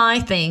 one of my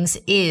things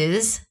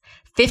is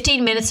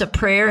 15 minutes of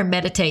prayer and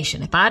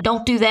meditation. If I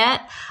don't do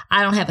that,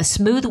 I don't have a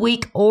smooth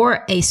week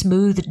or a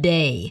smooth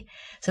day.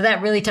 So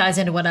that really ties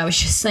into what I was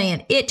just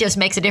saying. It just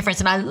makes a difference.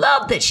 And I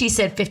love that she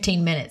said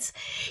 15 minutes.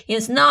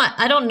 It's not,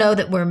 I don't know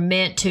that we're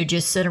meant to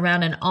just sit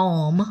around and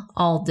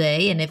all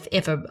day. And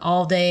if an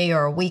all day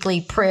or a weekly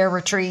prayer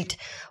retreat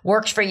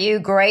works for you,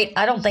 great.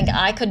 I don't think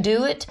I could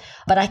do it,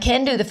 but I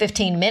can do the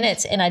 15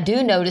 minutes. And I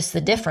do notice the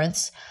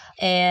difference.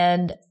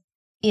 And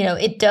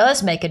it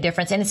does make a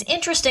difference. And it's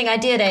interesting. I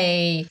did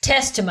a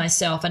test to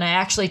myself, and I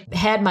actually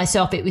had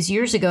myself, it was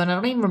years ago, and I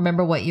don't even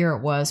remember what year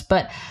it was,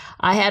 but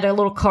I had a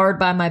little card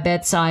by my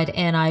bedside,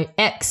 and I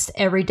X'd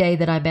every day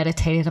that I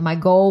meditated. And my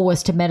goal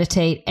was to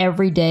meditate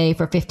every day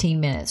for 15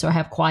 minutes, or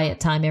have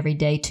quiet time every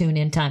day, tune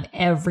in time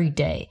every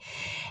day.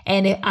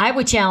 And I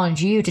would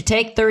challenge you to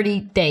take 30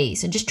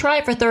 days and just try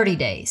it for 30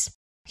 days.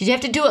 Because you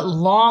have to do it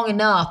long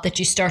enough that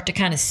you start to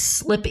kind of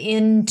slip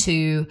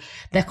into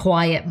the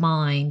quiet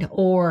mind.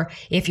 Or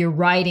if you're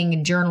writing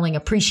and journaling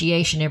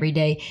appreciation every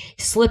day,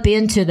 slip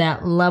into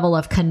that level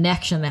of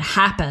connection that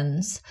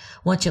happens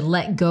once you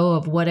let go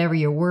of whatever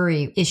your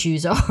worry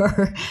issues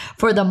are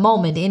for the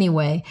moment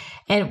anyway.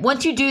 And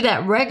once you do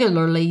that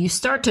regularly, you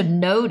start to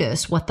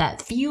notice what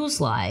that feels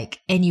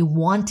like, and you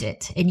want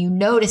it. And you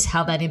notice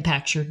how that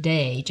impacts your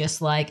day, just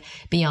like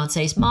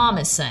Beyonce's mom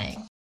is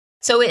saying.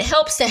 So it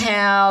helps to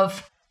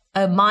have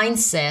a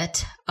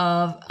mindset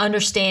of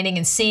understanding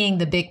and seeing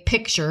the big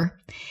picture.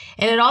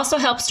 And it also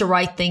helps to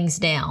write things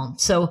down.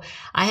 So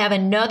I have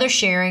another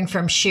sharing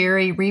from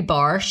Sherry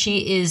Rebar.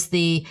 She is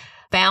the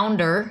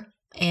founder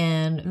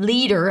and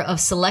leader of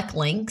Select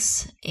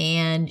Links,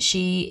 and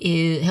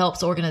she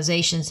helps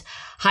organizations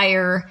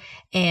hire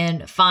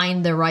and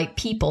find the right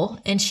people.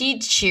 And she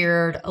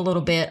shared a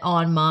little bit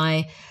on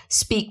my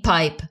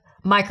SpeakPipe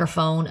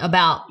microphone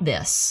about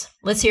this.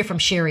 Let's hear from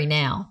Sherry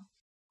now.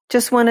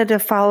 Just wanted to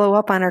follow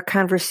up on our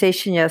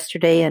conversation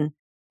yesterday and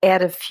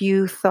add a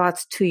few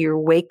thoughts to your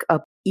Wake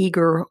Up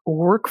Eager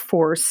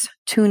Workforce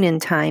tune-in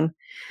time.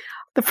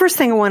 The first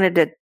thing I wanted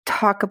to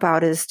talk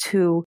about is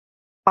to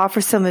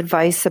offer some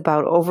advice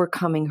about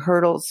overcoming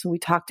hurdles. We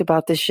talked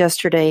about this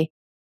yesterday.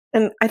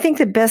 And I think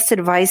the best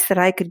advice that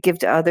I could give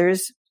to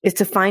others is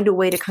to find a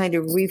way to kind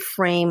of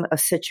reframe a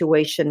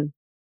situation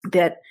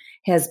that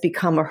has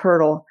become a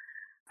hurdle.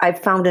 I've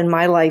found in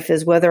my life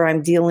is whether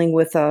I'm dealing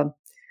with a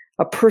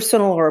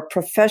personal or a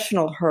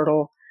professional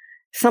hurdle,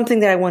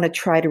 something that I want to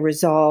try to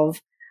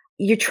resolve.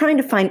 You're trying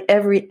to find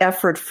every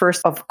effort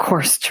first, of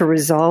course, to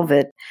resolve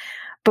it.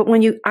 But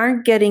when you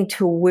aren't getting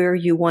to where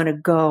you want to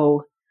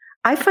go,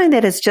 I find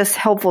that it's just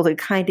helpful to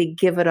kind of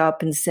give it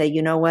up and say,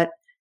 you know what,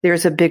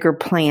 there's a bigger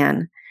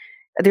plan.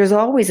 There's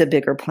always a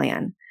bigger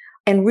plan.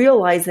 And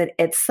realize that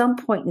at some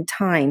point in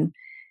time,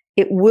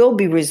 it will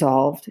be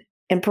resolved.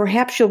 And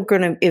perhaps you're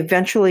going to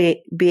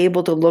eventually be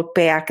able to look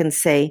back and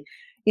say,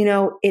 you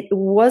know, it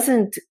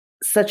wasn't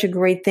such a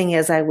great thing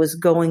as I was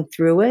going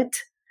through it.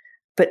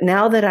 But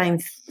now that I'm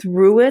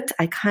through it,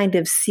 I kind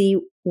of see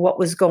what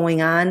was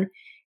going on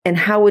and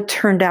how it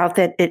turned out,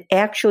 that it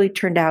actually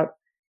turned out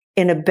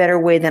in a better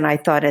way than I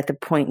thought at the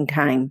point in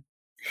time.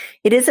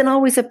 It isn't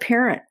always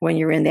apparent when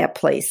you're in that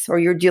place or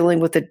you're dealing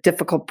with a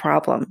difficult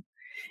problem.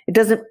 It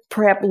doesn't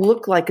perhaps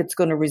look like it's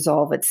going to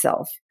resolve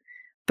itself,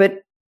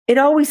 but it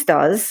always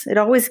does. It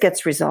always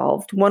gets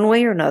resolved one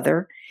way or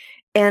another.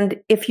 And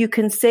if you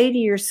can say to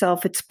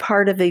yourself, it's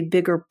part of a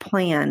bigger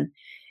plan,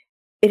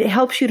 it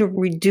helps you to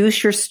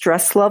reduce your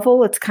stress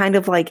level. It's kind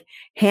of like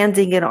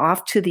handing it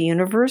off to the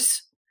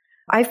universe.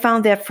 I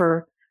found that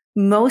for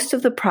most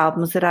of the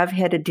problems that I've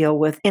had to deal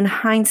with, in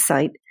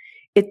hindsight,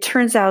 it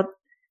turns out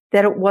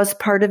that it was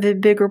part of a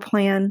bigger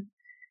plan.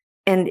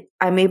 And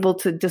I'm able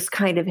to just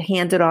kind of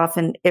hand it off,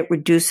 and it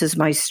reduces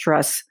my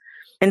stress.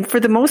 And for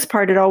the most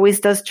part, it always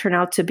does turn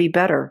out to be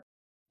better.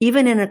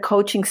 Even in a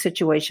coaching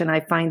situation,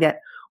 I find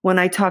that when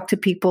I talk to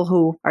people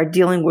who are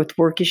dealing with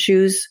work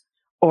issues,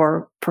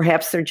 or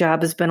perhaps their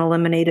job has been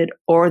eliminated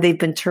or they've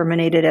been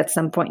terminated at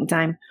some point in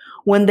time,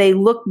 when they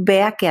look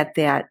back at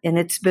that and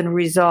it's been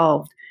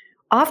resolved,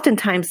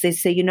 oftentimes they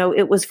say, you know,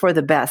 it was for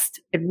the best.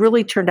 It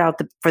really turned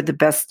out for the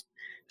best.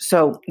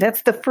 So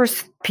that's the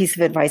first piece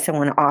of advice I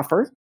want to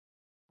offer.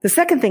 The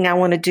second thing I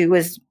want to do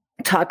is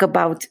talk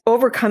about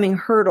overcoming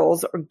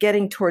hurdles or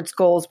getting towards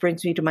goals.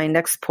 Brings me to my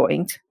next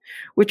point,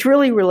 which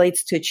really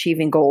relates to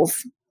achieving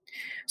goals.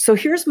 So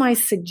here's my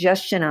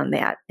suggestion on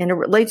that, and it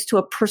relates to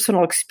a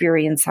personal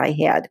experience I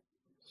had.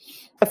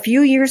 A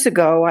few years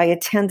ago, I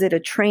attended a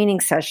training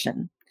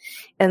session,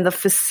 and the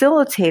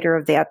facilitator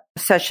of that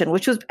session,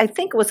 which was, I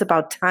think it was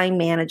about time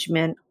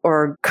management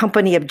or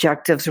company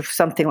objectives or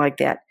something like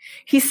that,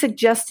 he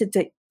suggested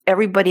to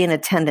everybody in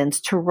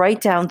attendance to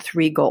write down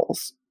 3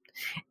 goals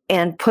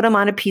and put them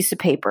on a piece of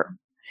paper.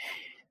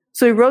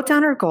 So he wrote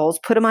down our goals,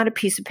 put them on a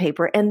piece of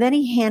paper, and then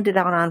he handed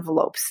out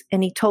envelopes.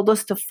 And he told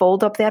us to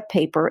fold up that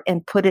paper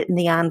and put it in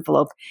the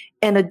envelope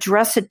and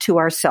address it to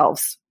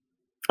ourselves.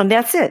 And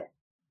that's it.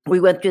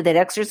 We went through that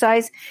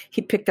exercise.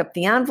 He picked up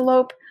the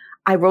envelope.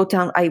 I wrote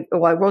down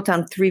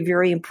 3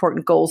 very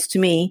important goals to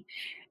me,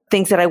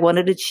 things that I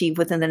wanted to achieve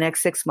within the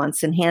next 6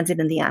 months, and handed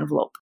in the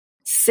envelope.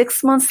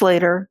 6 months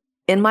later,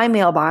 in my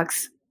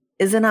mailbox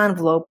is an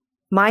envelope,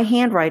 my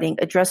handwriting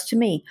addressed to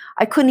me.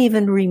 I couldn't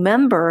even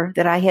remember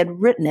that I had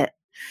written it.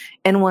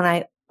 And when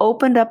I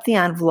opened up the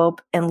envelope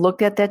and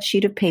looked at that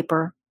sheet of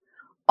paper,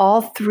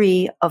 all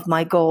 3 of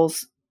my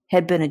goals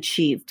had been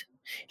achieved.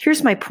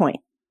 Here's my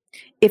point.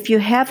 If you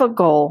have a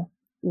goal,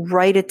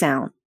 write it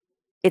down.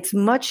 It's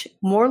much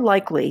more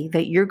likely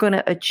that you're going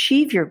to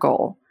achieve your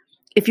goal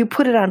if you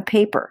put it on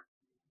paper.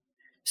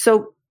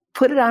 So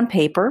put it on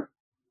paper,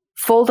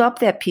 fold up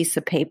that piece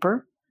of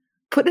paper,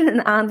 put it in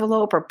an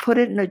envelope or put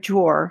it in a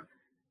drawer,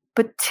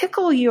 but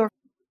tickle your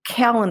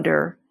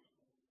calendar.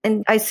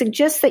 And I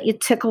suggest that you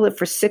tickle it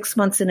for 6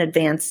 months in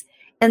advance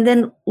and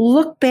then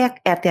look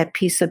back at that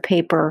piece of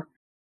paper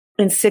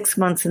in 6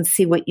 months and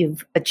see what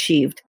you've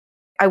achieved.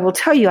 I will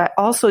tell you, I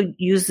also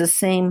use the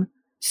same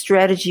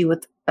strategy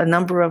with a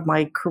number of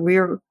my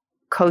career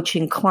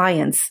coaching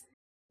clients.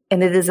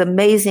 And it is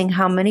amazing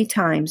how many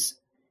times,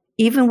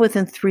 even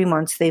within 3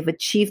 months, they've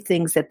achieved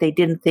things that they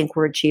didn't think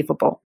were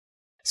achievable.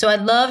 So I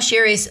love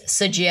Sherry's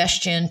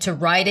suggestion to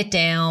write it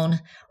down,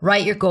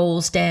 write your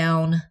goals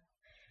down,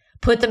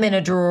 put them in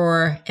a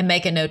drawer, and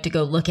make a note to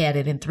go look at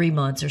it in 3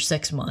 months or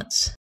 6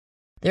 months.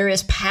 There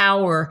is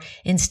power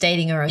in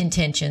stating our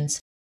intentions,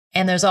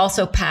 and there's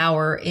also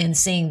power in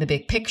seeing the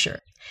big picture.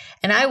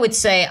 And I would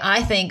say,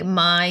 I think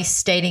my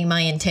stating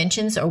my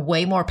intentions are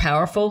way more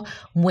powerful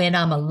when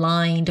I'm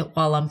aligned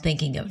while I'm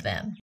thinking of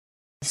them.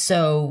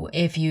 So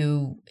if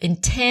you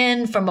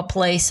intend from a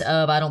place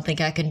of, I don't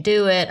think I can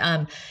do it,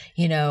 I'm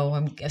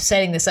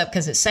setting this up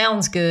because it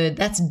sounds good,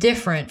 that's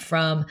different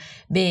from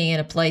being in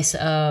a place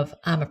of,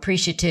 I'm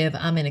appreciative,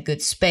 I'm in a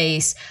good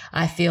space,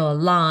 I feel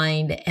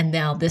aligned, and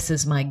now this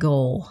is my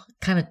goal.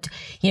 Kind of,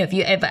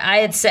 if I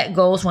had set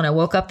goals when I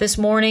woke up this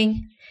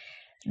morning,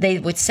 they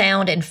would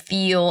sound and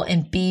feel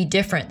and be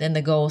different than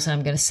the goals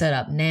I'm going to set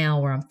up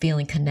now where I'm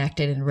feeling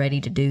connected and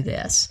ready to do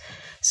this.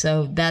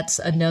 So that's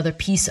another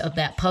piece of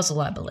that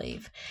puzzle, I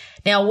believe.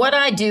 Now, what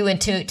I do in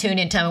tune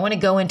in time, I want to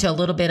go into a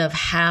little bit of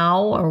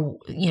how or,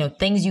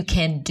 things you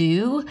can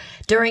do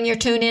during your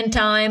tune in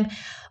time.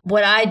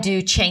 What I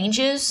do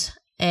changes,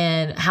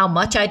 and how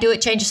much I do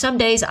it changes. Some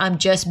days I'm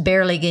just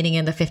barely getting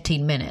in the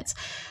 15 minutes.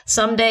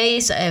 Some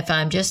days, if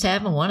I'm just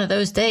having one of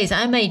those days,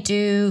 I may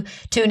do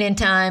tune in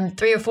time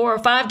 3 or 4 or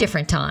 5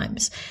 different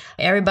times.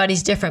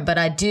 Everybody's different, but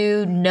I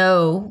do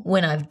know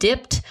when I've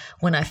dipped,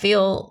 when I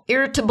feel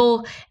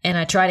irritable, and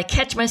I try to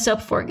catch myself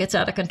before it gets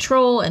out of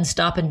control and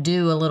stop and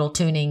do a little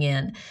tuning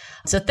in.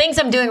 So things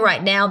I'm doing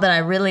right now that I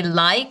really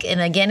like, and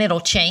again, it'll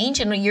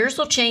change, and yours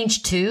will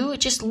change too.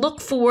 Just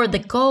look for the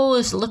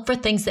goals, look for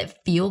things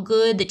that feel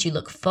good, that you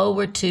look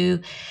forward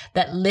to,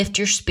 that lift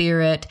your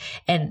spirit,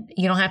 and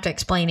you don't have to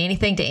explain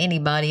anything to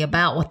anybody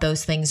about what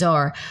those things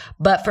are.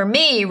 But for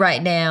me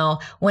right now,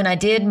 when I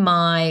did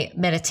my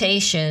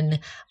meditation,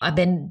 I've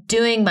been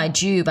doing my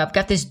Juve. I've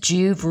got this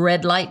Juve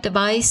red light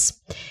device,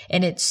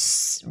 and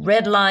it's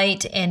red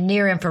light and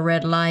near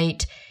infrared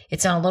light.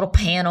 It's on a little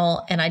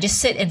panel, and I just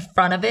sit in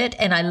front of it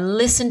and I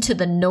listen to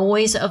the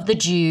noise of the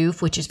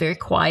Juve, which is very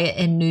quiet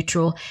and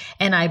neutral,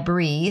 and I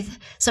breathe.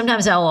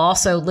 Sometimes I'll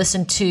also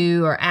listen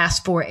to or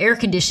ask for air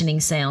conditioning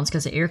sounds,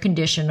 because the air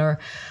conditioner,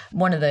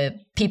 one of the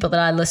people that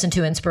I listen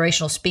to,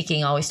 Inspirational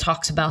Speaking, always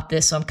talks about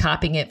this, so I'm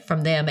copying it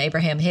from them,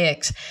 Abraham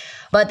Hicks.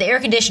 But the air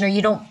conditioner,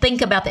 you don't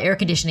think about the air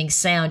conditioning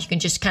sound. You can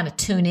just kind of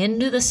tune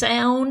into the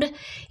sound.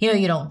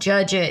 You don't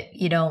judge it.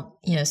 You don't,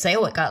 say,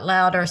 oh, it got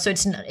louder. So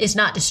it's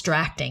not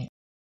distracting.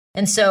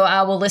 And so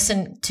I will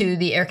listen to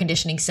the air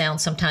conditioning sound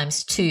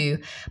sometimes too,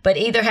 but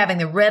either having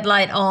the red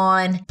light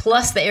on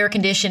plus the air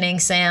conditioning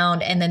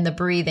sound and then the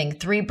breathing,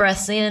 3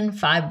 breaths in,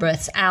 5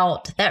 breaths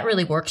out. That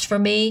really works for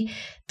me.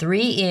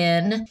 3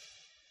 in,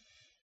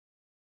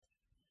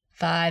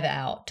 5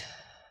 out.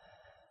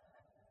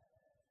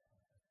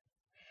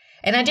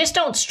 And I just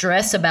don't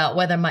stress about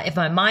if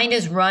my mind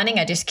is running,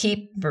 I just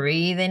keep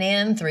breathing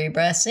in, 3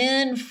 breaths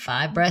in,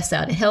 5 breaths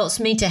out. It helps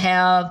me to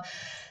have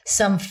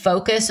some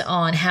focus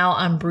on how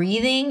I'm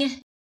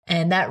breathing,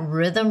 and that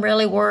rhythm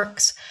really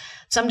works.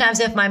 Sometimes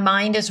if my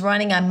mind is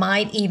running, I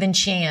might even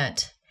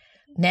chant,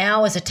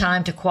 now is a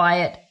time to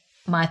quiet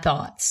my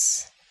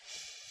thoughts.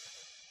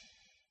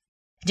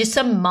 Just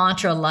some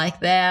mantra like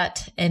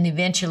that, and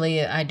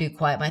eventually I do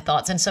quiet my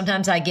thoughts. And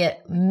sometimes I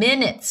get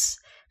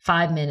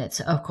 5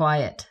 minutes of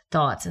quiet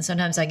thoughts, and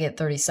sometimes I get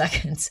 30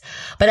 seconds,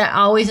 but I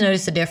always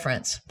notice the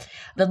difference.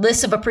 The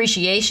list of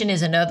appreciation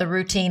is another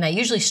routine. I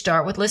usually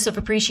start with list of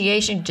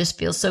appreciation. It just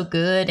feels so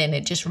good, and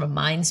it just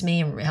reminds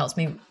me and helps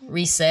me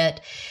reset.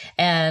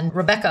 And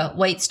Rebecca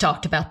Waits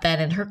talked about that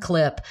in her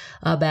clip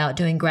about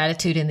doing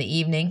gratitude in the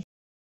evening.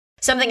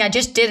 Something I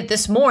just did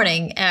this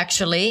morning,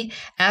 actually,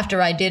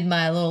 after I did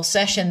my little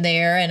session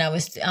there, and I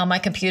was on my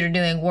computer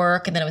doing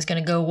work, and then I was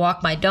going to go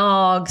walk my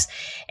dogs.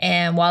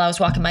 And while I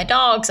was walking my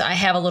dogs, I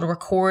have a little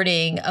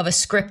recording of a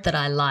script that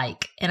I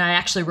like. And I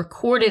actually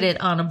recorded it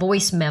on a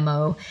voice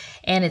memo,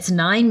 and it's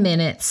 9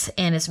 minutes,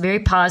 and it's very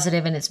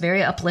positive, and it's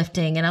very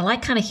uplifting. And I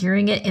like kind of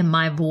hearing it in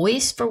my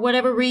voice for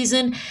whatever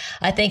reason.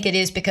 I think it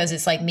is because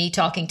it's like me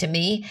talking to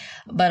me,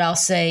 but I'll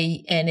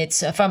say, and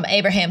it's from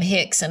Abraham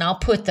Hicks, and I'll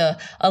put a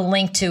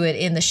link to it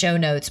in the show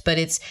notes, but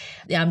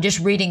I'm just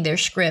reading their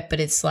script,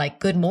 but it's like,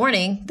 good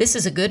morning. This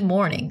is a good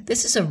morning.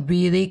 This is a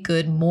really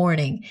good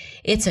morning.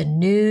 It's a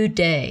new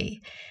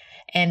day.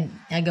 And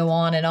I go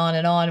on and on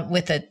and on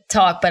with the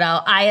talk, but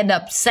I end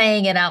up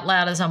saying it out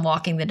loud as I'm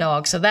walking the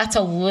dog. So that's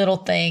a little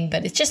thing,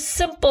 but it's just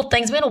simple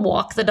things. I'm going to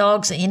walk the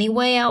dogs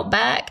anyway out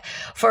back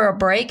for a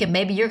break. And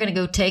maybe you're going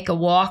to go take a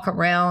walk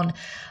around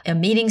a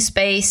meeting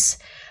space,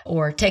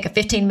 or take a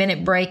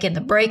 15-minute break in the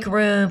break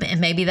room,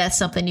 and maybe that's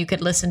something you could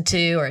listen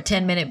to, or a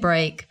 10-minute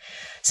break.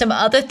 Some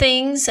other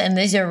things, and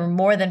these are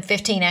more than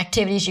 15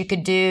 activities you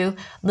could do.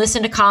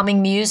 Listen to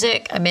calming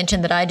music. I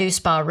mentioned that I do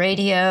spa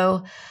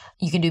radio.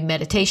 You can do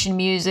meditation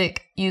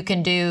music. You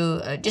can do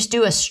just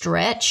do a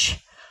stretch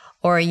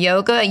or a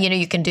yoga.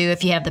 You can do,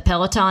 if you have the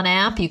Peloton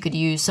app, you could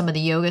use some of the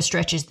yoga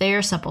stretches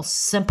there,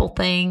 simple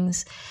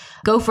things.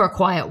 Go for a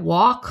quiet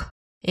walk.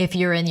 If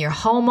you're in your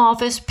home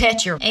office,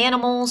 pet your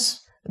animals.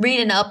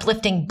 Read an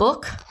uplifting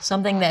book,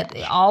 something that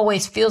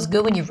always feels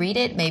good when you read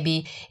it.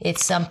 Maybe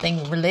it's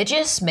something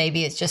religious.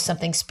 Maybe it's just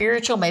something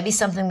spiritual. Maybe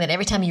something that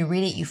every time you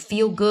read it, you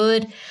feel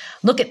good.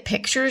 Look at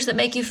pictures that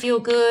make you feel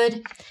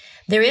good.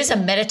 There is a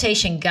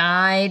meditation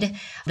guide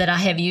that I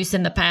have used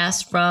in the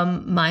past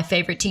from my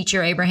favorite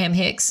teacher, Abraham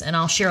Hicks, and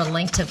I'll share a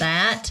link to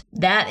that.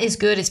 That is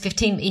good. It's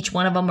 15, each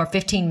one of them are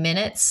 15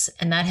 minutes,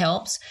 and that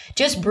helps.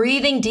 Just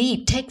breathing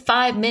deep. Take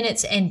 5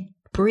 minutes and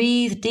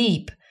breathe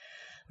deep.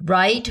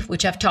 Write,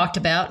 which I've talked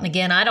about. And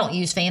again, I don't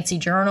use fancy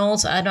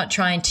journals. I'm not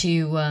trying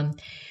to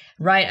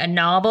write a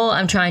novel.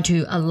 I'm trying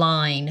to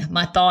align.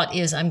 My thought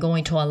is I'm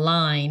going to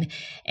align,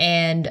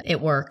 and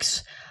it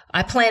works.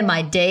 I plan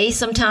my day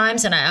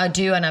sometimes, and I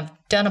do, and I've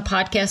done a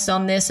podcast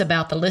on this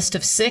about the list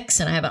of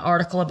 6, and I have an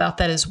article about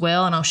that as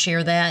well, and I'll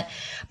share that.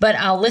 But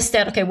I'll list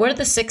out, okay, what are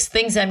the 6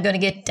 things I'm going to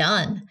get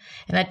done?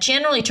 And I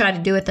generally try to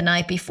do it the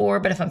night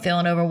before, but if I'm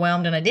feeling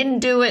overwhelmed and I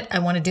didn't do it, I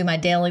want to do my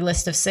daily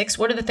list of 6.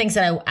 What are the things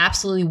that I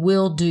absolutely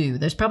will do?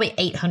 There's probably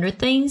 800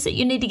 things that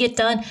you need to get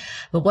done,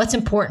 but what's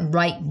important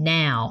right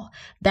now?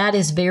 That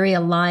is very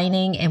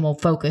aligning and will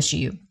focus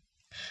you.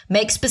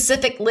 Make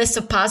specific lists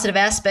of positive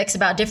aspects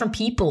about different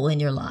people in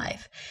your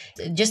life.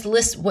 Just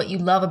list what you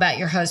love about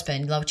your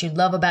husband, what you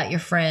love about your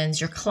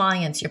friends, your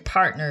clients, your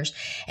partners,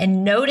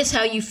 and notice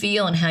how you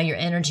feel and how your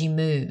energy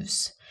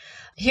moves.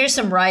 Here's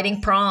some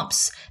writing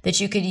prompts that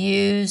you could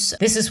use.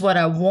 This is what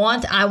I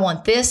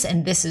want this,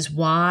 and this is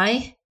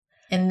why.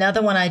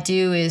 Another one I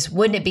do is,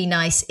 wouldn't it be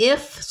nice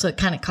if? So it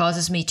kind of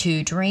causes me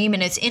to dream.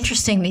 And it's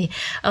interesting, the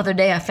other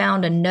day I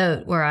found a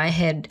note where I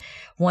had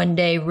one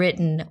day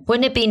written,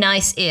 wouldn't it be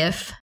nice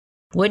if?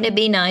 Wouldn't it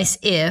be nice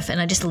if?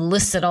 And I just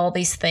listed all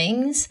these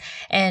things.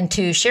 And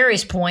to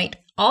Sherry's point,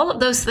 all of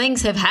those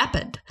things have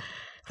happened.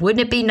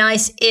 Wouldn't it be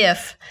nice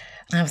if?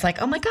 And I was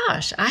like, oh my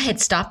gosh, I had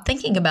stopped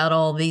thinking about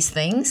all these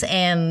things,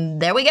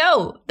 and there we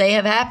go. They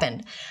have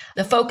happened.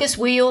 The focus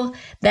wheel,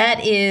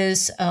 that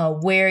is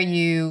where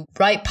you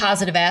write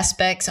positive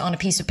aspects on a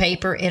piece of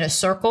paper in a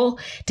circle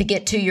to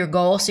get to your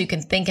goal so you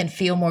can think and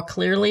feel more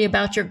clearly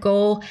about your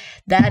goal.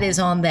 That is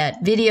on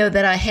that video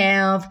that I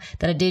have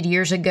that I did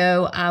years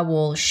ago. I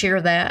will share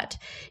that.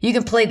 You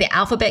can play the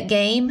alphabet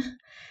game.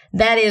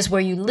 That is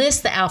where you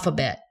list the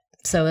alphabet.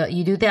 So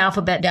you do the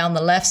alphabet down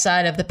the left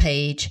side of the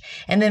page.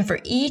 And then for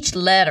each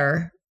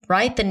letter,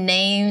 write the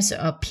names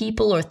of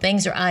people or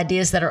things or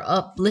ideas that are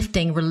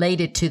uplifting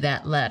related to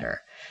that letter.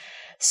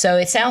 So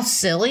it sounds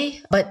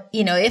silly, but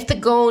if the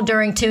goal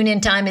during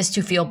tune-in time is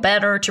to feel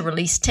better, to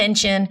release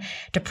tension,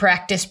 to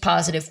practice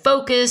positive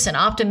focus and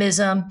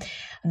optimism,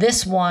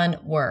 this one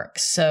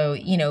works. So,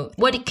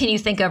 what can you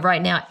think of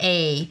right now,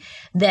 A,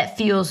 that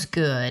feels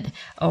good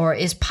or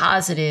is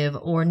positive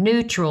or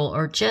neutral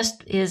or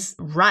just is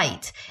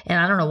right? And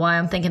I don't know why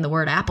I'm thinking the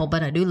word apple,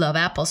 but I do love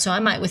apple. So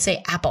I would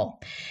say apple.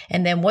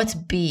 And then what's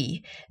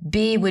B?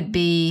 B would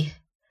be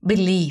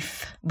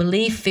belief.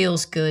 Belief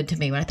feels good to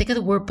me. When I think of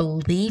the word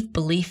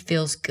belief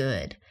feels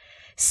good.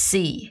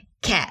 C,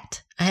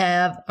 cat. I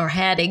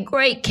had a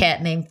great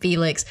cat named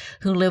Felix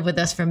who lived with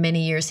us for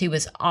many years. He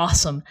was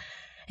awesome.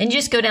 And you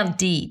just go down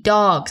D,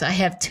 dogs. I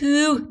have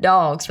 2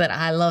 dogs that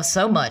I love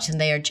so much, and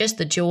they are just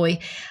the joy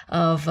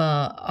of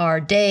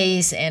our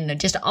days, and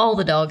just all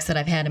the dogs that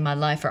I've had in my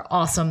life are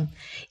awesome.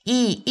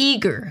 E,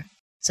 eager.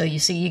 So you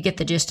see, you get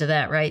the gist of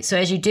that, right? So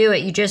as you do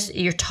it,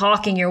 you're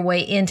talking your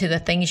way into the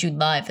things you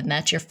love, and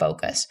that's your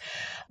focus.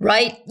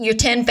 Write your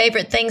 10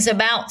 favorite things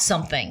about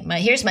something.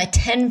 Here's my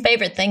 10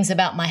 favorite things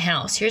about my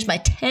house. Here's my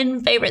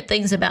 10 favorite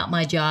things about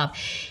my job.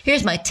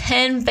 Here's my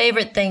 10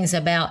 favorite things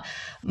about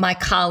my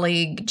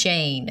colleague,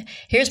 Jane.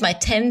 Here's my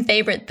 10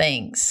 favorite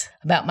things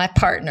about my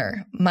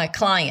partner, my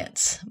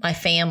clients, my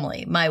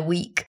family, my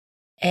week.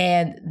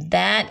 And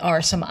that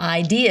are some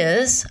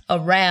ideas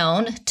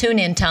around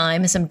tune-in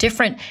time, some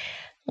different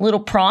little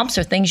prompts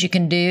or things you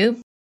can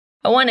do.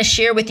 I want to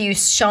share with you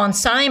Sean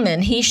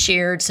Simon. He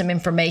shared some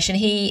information.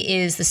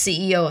 He is the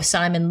CEO of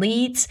Simon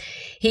Leads.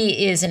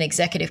 He is an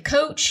executive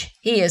coach.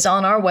 He is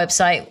on our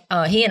website.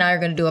 He and I are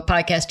going to do a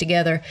podcast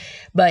together,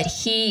 but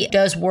he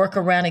does work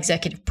around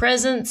executive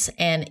presence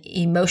and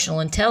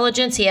emotional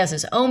intelligence. He has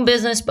his own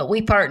business, but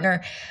we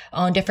partner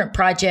on different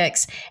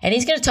projects. And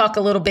he's going to talk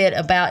a little bit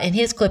about, in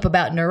his clip,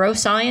 about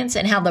neuroscience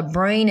and how the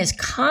brain is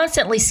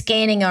constantly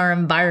scanning our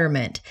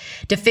environment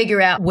to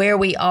figure out where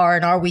we are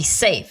and are we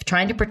safe,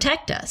 trying to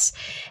protect us.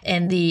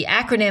 And the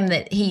acronym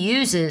that he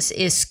uses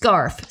is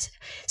SCARF.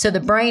 So the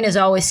brain is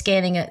always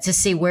scanning it to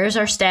see where's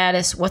our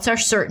status, what's our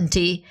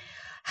certainty,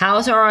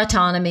 how's our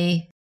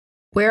autonomy,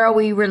 where are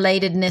we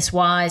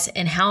relatedness-wise,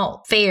 and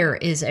how fair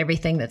is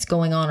everything that's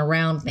going on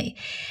around me.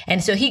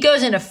 And so he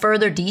goes into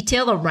further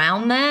detail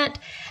around that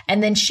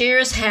and then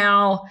shares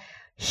how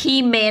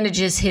he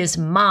manages his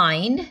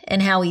mind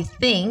and how he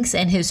thinks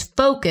and his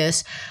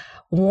focus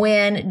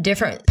when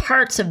different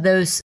parts of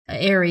those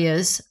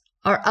areas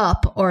are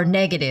up or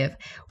negative,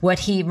 what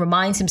he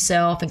reminds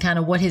himself and kind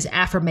of what his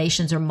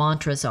affirmations or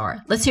mantras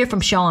are. Let's hear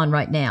from Sean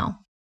right now.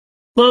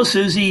 Hello,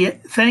 Susie.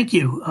 Thank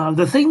you.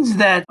 The things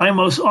that I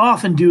most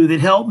often do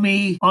that help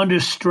me under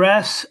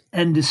stress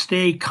and to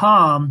stay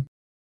calm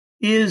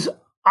is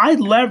I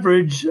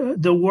leverage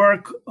the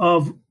work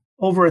of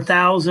over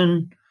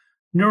 1,000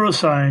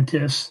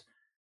 neuroscientists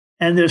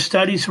and their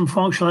studies from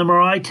functional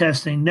MRI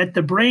testing that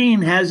the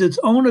brain has its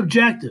own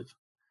objective.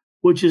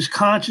 which is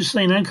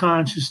consciously and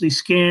unconsciously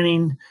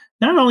scanning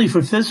not only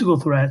for physical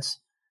threats,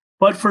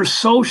 but for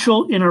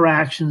social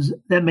interactions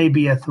that may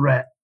be a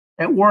threat.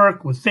 At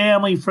work, with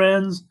family,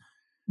 friends,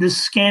 this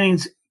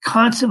scanning's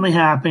constantly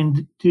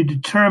happening to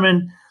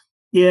determine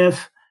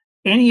if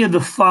any of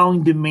the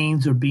following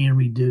domains are being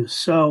reduced.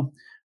 So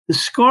the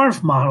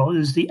SCARF model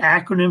is the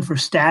acronym for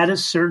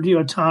status, certainty,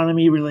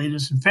 autonomy,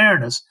 relatedness, and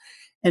fairness.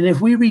 And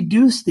if we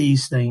reduce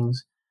these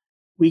things,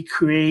 we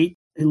create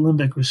a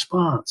limbic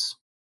response.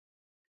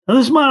 Now,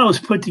 this model was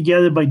put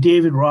together by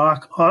David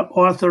Rock,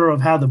 author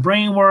of How the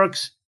Brain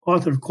Works,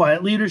 author of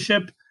Quiet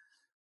Leadership.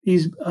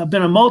 He's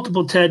been on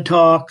multiple TED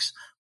Talks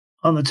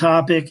on the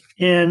topic,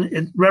 and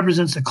it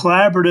represents a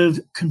collaborative,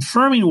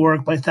 confirming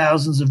work by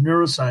thousands of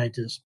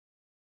neuroscientists.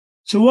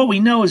 So what we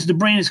know is the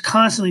brain is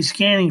constantly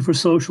scanning for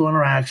social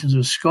interactions or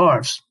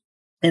SCARFs.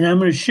 And I'm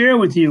going to share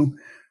with you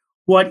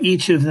what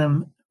each of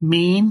them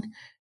mean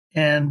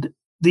and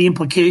the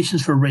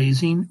implications for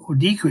raising or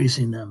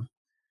decreasing them.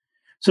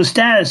 So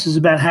status is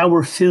about how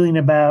we're feeling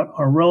about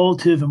our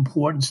relative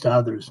importance to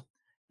others.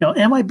 Now,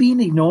 am I being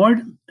ignored?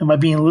 Am I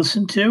being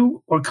listened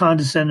to or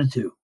condescended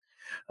to?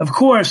 Of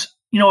course,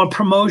 a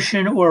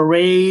promotion or a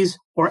raise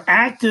or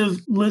active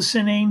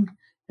listening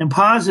and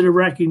positive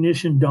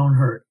recognition don't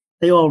hurt.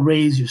 They all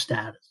raise your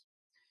status.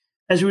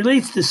 As it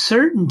relates to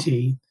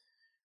certainty,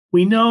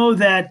 we know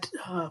that,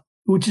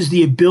 which is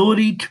the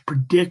ability to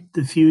predict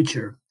the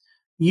future.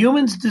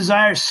 Humans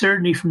desire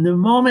certainty from the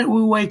moment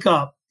we wake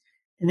up,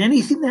 and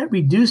anything that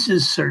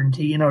reduces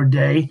certainty in our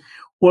day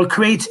or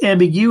creates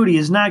ambiguity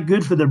is not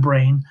good for the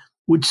brain,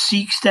 which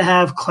seeks to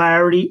have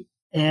clarity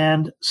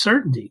and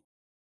certainty.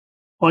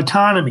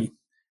 Autonomy.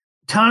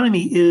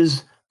 Autonomy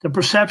is the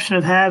perception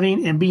of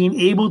having and being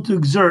able to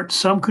exert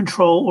some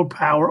control or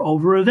power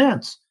over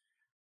events.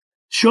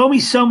 Show me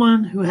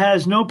someone who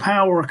has no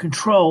power or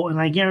control, and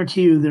I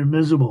guarantee you they're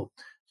miserable.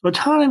 So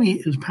autonomy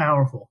is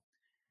powerful.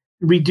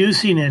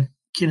 Reducing it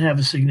can have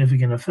a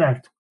significant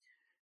effect.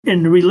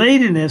 And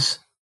relatedness,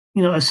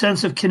 a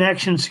sense of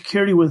connection,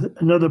 security with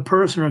another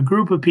person or a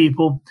group of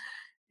people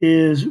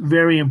is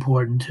very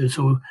important too.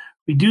 So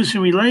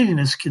reducing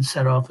relatedness can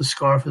set off a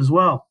SCARF as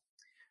well.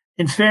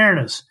 And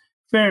fairness,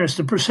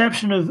 the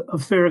perception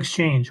of fair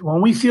exchange.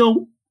 When we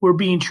feel we're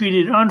being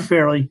treated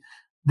unfairly,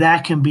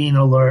 that can be an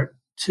alert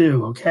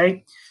too,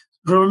 okay?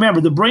 But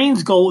remember, the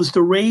brain's goal is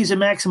to raise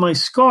and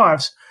maximize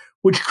SCARFs,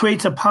 which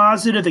creates a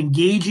positive,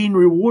 engaging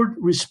reward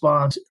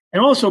response,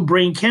 and also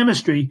brain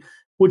chemistry,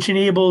 which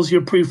enables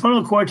your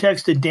prefrontal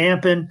cortex to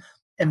dampen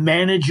and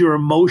manage your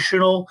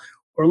emotional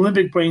or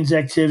limbic brain's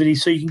activity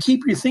so you can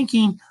keep your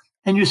thinking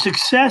and your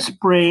success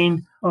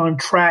brain on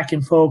track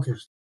and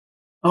focused.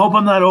 I hope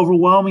I'm not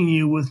overwhelming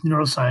you with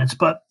neuroscience,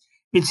 but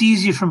it's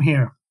easy from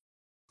here.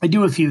 I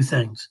do a few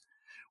things.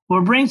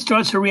 When my brain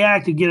starts to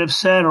react and get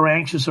upset or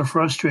anxious or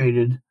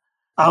frustrated,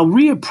 I'll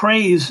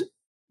reappraise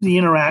the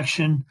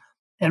interaction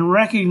and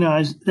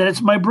recognize that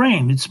it's my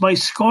brain. It's my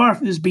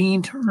SCARF is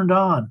being turned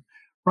on,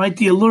 right?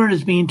 The alert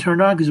is being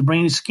turned on because the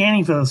brain is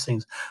scanning for those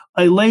things.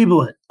 I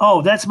label it.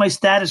 Oh, that's my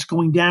status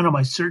going down or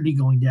my certainty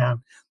going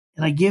down.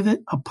 And I give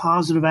it a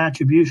positive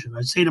attribution.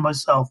 I say to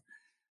myself,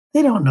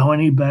 they don't know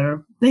any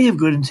better. They have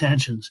good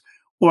intentions.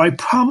 Or I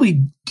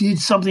probably did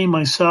something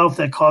myself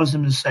that caused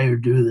them to say or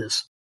do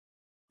this.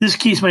 This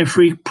keeps my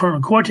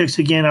prefrontal cortex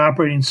again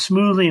operating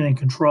smoothly and in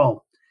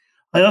control.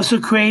 I also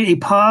create a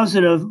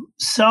positive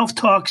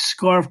self-talk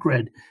SCARF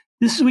grid.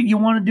 This is what you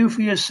want to do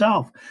for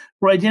yourself,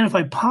 where I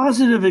identify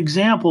positive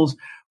examples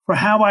for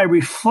how I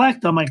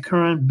reflect on my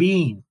current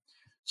being.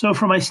 So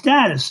for my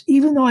status,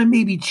 even though I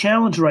may be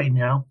challenged right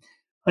now,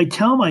 I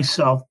tell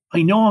myself,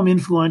 I know I'm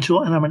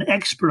influential and I'm an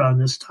expert on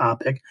this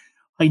topic.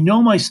 I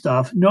know my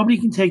stuff. Nobody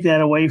can take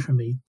that away from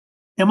me.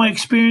 And my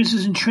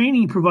experiences and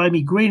training provide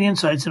me great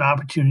insights and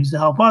opportunities to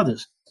help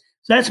others.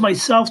 So that's my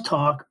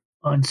self-talk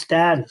on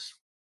status.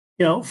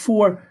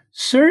 For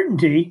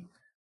certainty,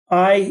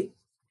 I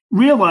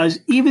realize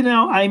even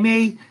though I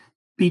may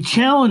be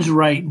challenged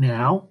right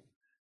now,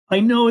 I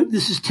know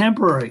this is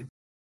temporary.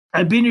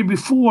 I've been here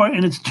before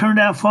and it's turned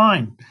out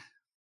fine.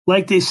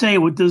 Like they say,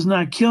 what does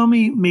not kill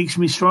me makes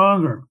me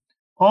stronger.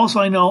 Also,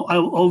 I know I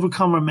will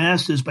overcome or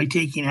master this by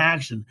taking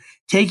action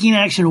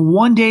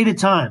one day at a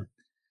time.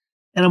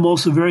 And I'm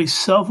also very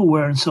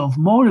self-aware and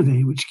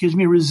self-motivated, which gives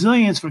me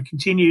resilience for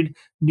continued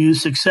new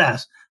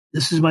success.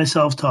 This is my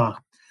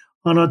self-talk.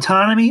 On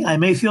autonomy, I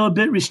may feel a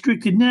bit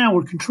restricted now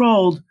or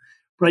controlled,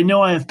 but I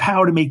know I have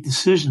power to make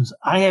decisions.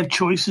 I have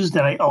choices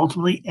that I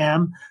ultimately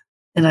am,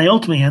 and I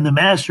ultimately am the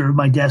master of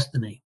my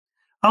destiny.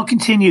 I'll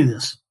continue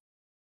this.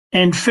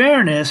 And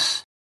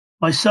fairness,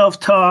 my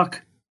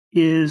self-talk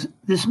is,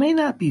 this may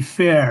not be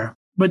fair,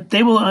 but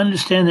they will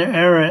understand their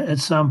error at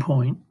some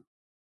point.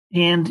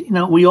 And,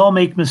 we all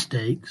make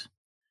mistakes.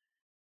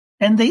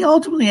 And they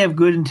ultimately have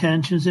good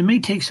intentions. It may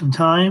take some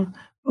time,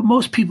 but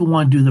most people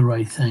want to do the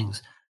right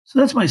things. So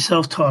that's my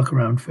self-talk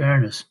around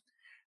fairness.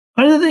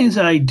 Other things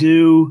I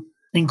do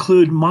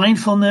include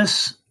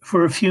mindfulness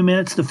for a few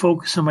minutes to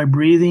focus on my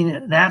breathing,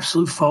 an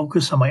absolute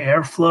focus on my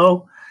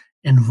airflow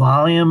and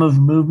volume of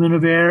movement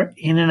of air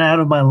in and out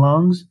of my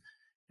lungs.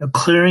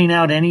 clearing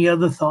out any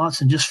other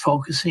thoughts and just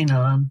focusing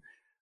on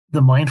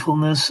the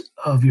mindfulness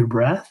of your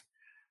breath.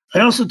 I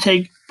also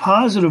take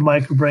positive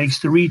micro breaks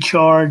to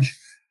recharge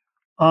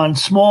on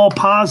small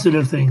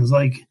positive things,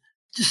 like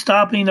just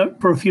stopping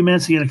for a few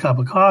minutes to get a cup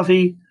of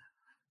coffee,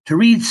 to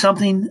read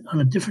something on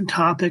a different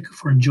topic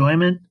for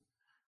enjoyment,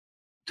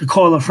 to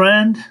call a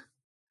friend,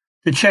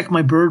 to check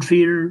my bird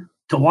feeder,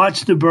 to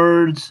watch the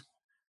birds,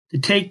 to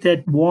take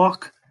that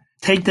walk,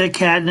 take that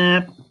cat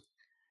nap,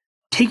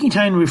 taking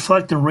time to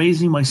reflect and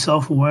raising my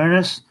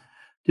self-awareness,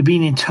 to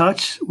being in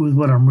touch with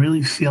what I'm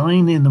really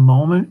feeling in the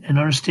moment and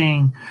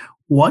understanding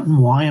what and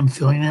why I'm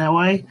feeling that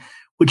way,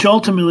 which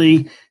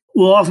ultimately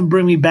will often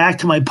bring me back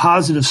to my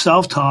positive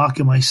self-talk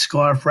and my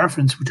SCARF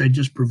reference, which I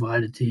just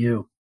provided to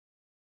you.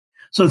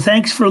 So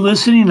thanks for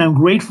listening. I'm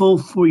grateful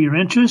for your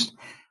interest,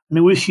 and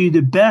I wish you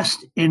the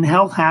best in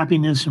health,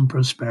 happiness, and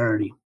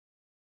prosperity.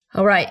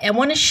 All right. I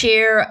want to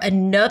share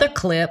another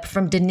clip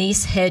from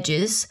Denise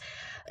Hedges.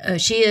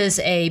 She is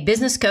a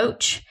business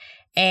coach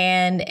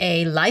and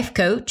a life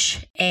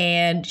coach,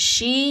 and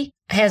she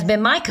has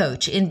been my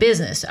coach in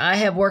business. I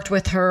have worked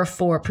with her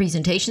for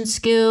presentation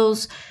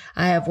skills.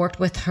 I have worked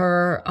with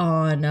her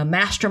on a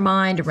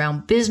mastermind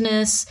around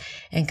business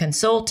and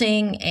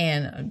consulting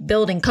and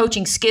building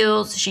coaching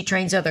skills. She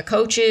trains other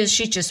coaches.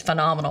 She's just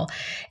phenomenal.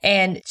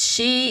 And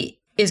she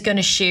is going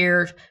to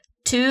share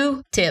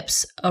 2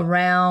 tips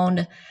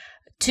around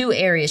 2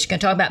 areas. She's going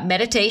to talk about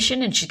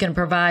meditation, and she's going to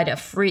provide a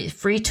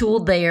free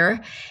tool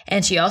there.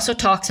 And she also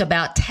talks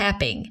about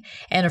tapping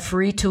and a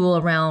free tool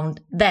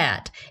around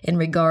that in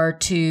regard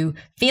to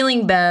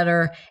feeling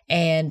better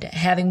and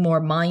having more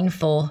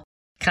mindful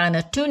kind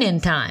of tune-in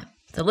time.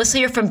 So let's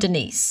hear from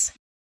Denise.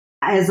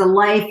 As a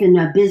life and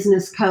a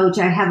business coach,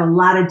 I have a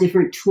lot of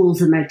different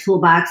tools in my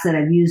toolbox that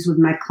I've used with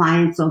my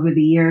clients over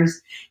the years.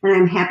 And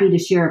I'm happy to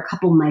share a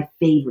couple of my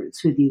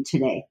favorites with you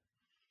today.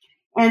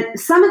 And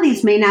some of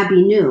these may not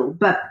be new,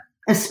 but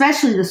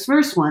especially this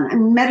first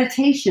one,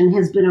 meditation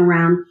has been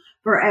around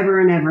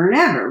forever and ever and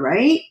ever,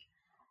 right?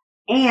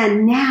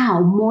 And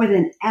now more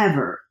than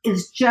ever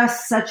is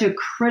just such a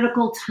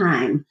critical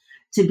time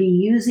to be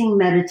using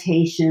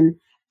meditation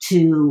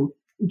to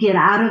get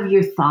out of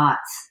your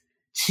thoughts,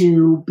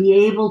 to be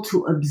able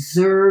to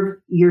observe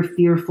your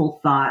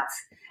fearful thoughts,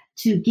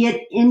 to get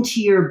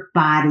into your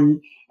body,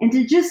 and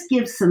to just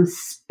give some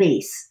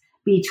space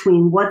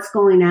between what's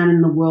going on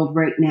in the world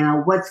right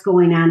now, what's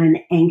going on in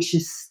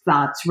anxious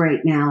thoughts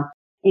right now,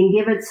 and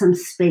give it some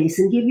space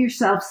and give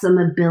yourself some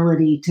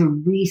ability to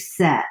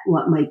reset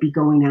what might be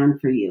going on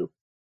for you.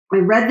 I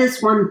read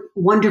this one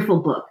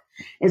wonderful book.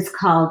 It's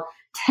called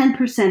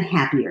 10%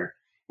 Happier.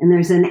 And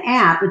there's an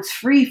app, it's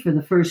free for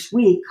the first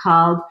week,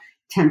 called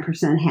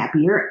 10%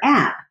 Happier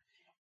app.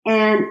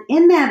 And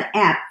in that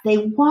app, they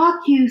walk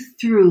you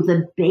through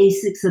the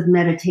basics of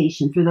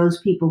meditation for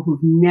those people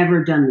who've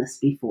never done this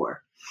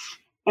before.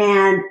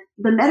 And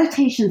the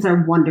meditations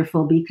are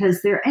wonderful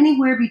because they're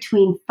anywhere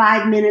between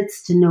 5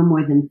 minutes to no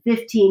more than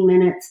 15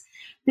 minutes.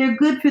 They're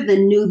good for the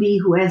newbie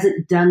who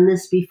hasn't done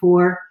this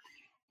before.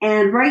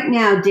 And right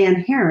now, Dan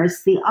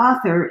Harris, the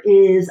author,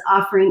 is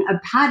offering a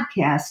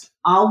podcast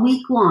all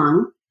week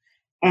long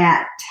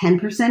at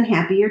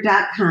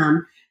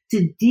 10percenthappier.com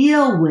to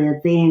deal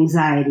with the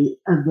anxiety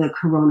of the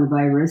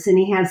coronavirus. And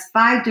he has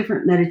 5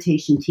 different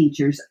meditation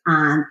teachers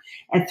on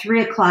at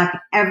 3:00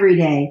 every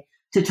day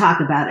to talk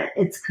about it.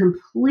 It's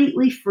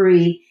completely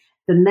free.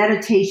 The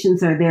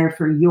meditations are there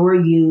for your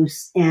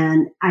use,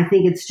 and I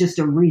think it's just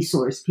a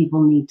resource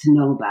people need to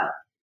know about.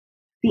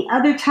 The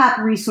other top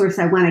resource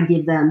I want to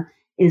give them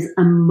is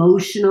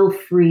Emotional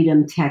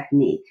Freedom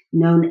Technique,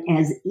 known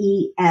as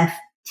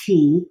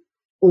EFT,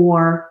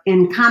 or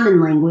in common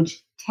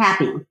language,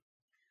 tapping.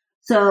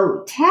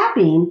 So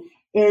tapping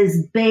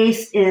is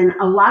based in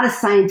a lot of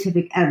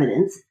scientific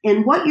evidence,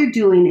 and what you're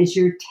doing is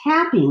you're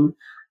tapping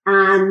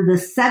on the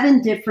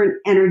 7 different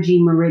energy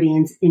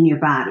meridians in your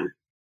body,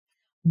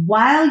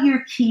 while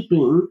you're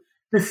keeping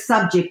the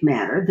subject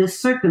matter, the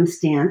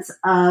circumstance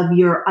of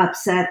your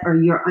upset or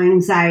your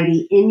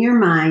anxiety in your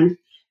mind.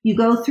 You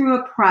go through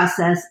a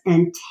process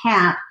and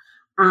tap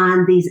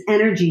on these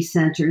energy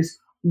centers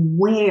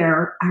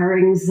where our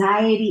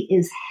anxiety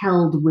is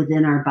held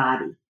within our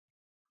body.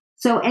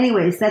 So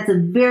anyways, that's a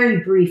very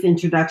brief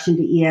introduction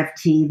to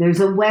EFT. There's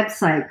a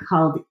website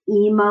called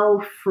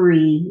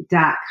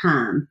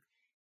emofree.com.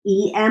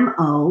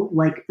 EMO,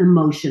 like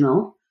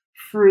emotional,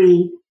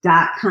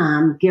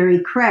 free.com.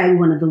 Gary Craig,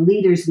 one of the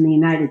leaders in the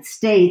United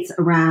States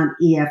around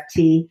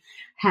EFT,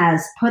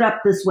 has put up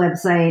this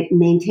website,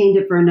 maintained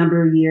it for a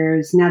number of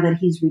years. Now that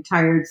he's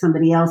retired,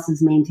 somebody else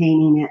is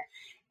maintaining it.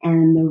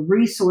 And the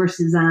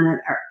resources on it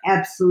are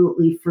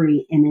absolutely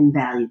free and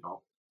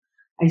invaluable.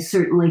 I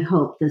certainly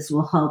hope this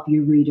will help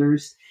your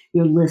readers,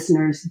 your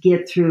listeners,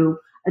 get through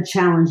a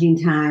challenging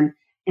time.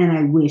 And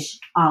I wish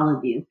all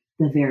of you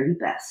the very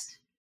best.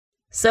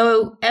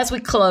 So as we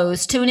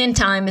close, Tune-In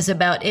Time is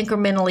about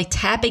incrementally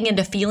tapping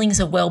into feelings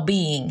of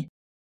well-being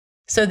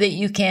so that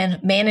you can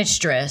manage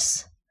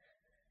stress,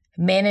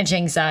 manage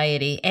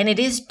anxiety, and it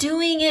is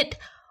doing it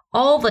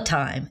all the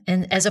time.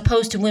 And as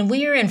opposed to when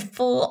we are in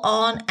full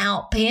on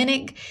out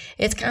panic,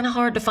 it's kind of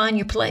hard to find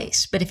your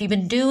place. But if you've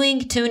been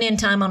doing tune in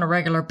time on a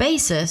regular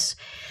basis,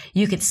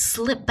 you can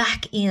slip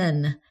back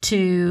in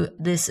to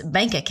this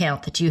bank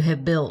account that you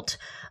have built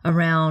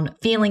around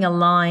feeling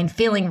aligned,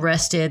 feeling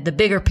rested, the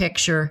bigger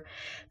picture.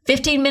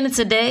 15 minutes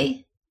a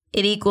day,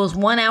 it equals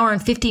 1 hour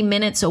and 50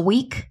 minutes a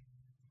week.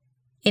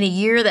 In a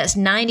year, that's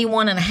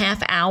 91 and a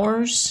half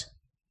hours.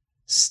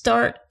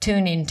 Start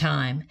tune-in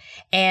time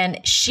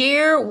and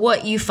share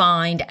what you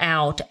find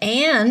out.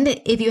 And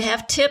if you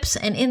have tips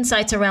and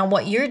insights around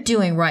what you're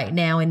doing right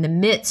now in the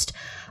midst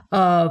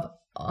of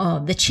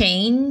the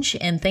change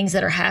and things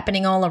that are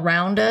happening all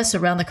around us,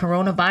 around the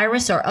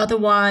coronavirus or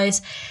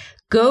otherwise,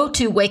 go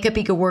to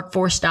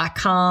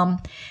wakeupeagerworkforce.com.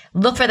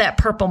 Look for that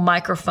purple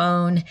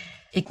microphone.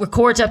 It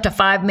records up to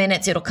 5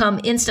 minutes. It'll come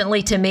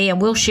instantly to me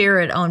and we'll share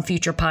it on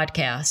future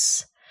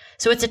podcasts.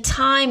 So it's a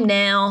time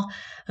now.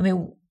 I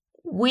mean,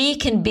 we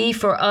can be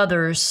for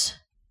others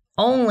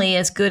only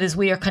as good as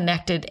we are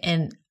connected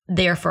and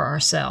there for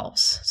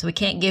ourselves. So we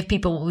can't give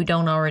people what we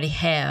don't already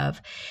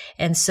have.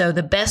 And so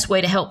the best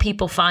way to help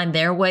people find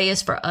their way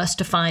is for us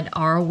to find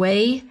our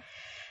way.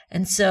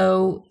 And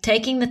so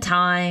taking the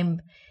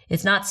time,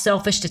 it's not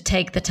selfish to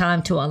take the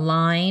time to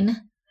align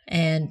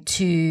and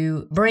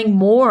to bring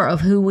more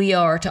of who we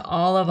are to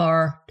all of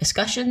our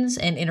discussions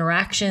and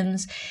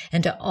interactions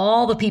and to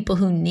all the people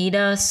who need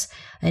us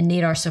and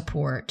need our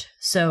support.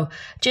 So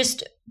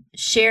just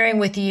sharing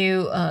with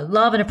you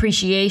love and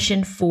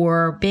appreciation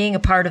for being a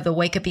part of the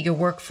Wake Up Eager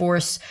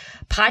Workforce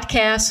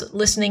podcast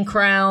listening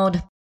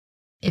crowd.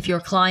 If you're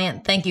a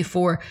client, thank you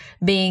for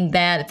being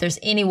that. If there's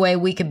any way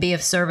we could be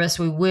of service,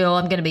 we will.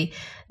 I'm going to be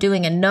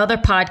doing another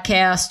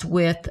podcast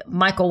with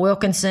Michael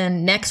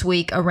Wilkinson next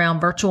week around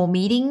virtual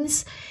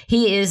meetings.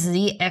 He is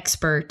the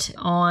expert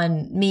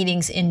on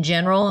meetings in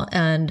general,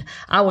 and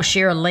I will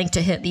share a link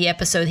to the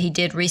episode he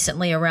did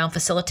recently around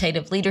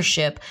facilitative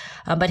leadership.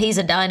 But he's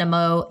a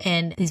dynamo,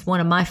 and he's one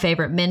of my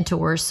favorite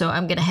mentors. So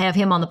I'm going to have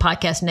him on the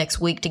podcast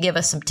next week to give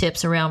us some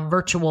tips around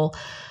virtual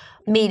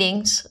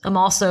meetings. I'm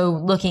also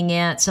looking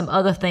at some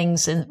other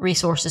things and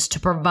resources to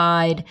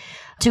provide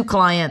to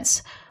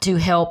clients to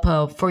help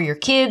for your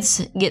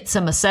kids get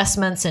some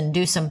assessments and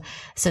do some,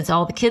 since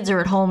all the kids are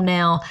at home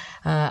now,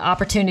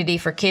 opportunity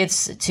for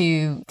kids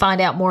to find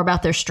out more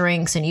about their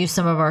strengths and use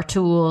some of our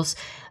tools.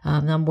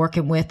 I'm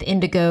working with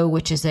Indigo,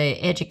 which is an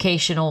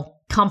educational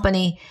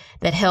company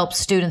that helps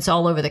students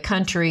all over the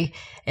country.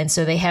 And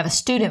so they have a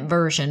student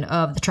version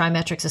of the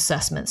Trimetrics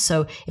assessment.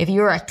 So if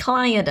you're a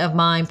client of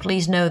mine,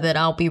 please know that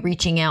I'll be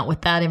reaching out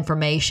with that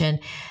information.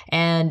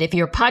 And if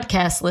you're a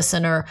podcast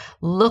listener,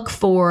 look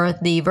for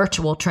the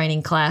virtual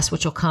training class,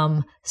 which will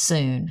come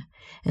soon.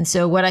 And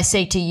so what I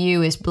say to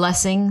you is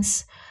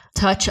blessings.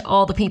 Touch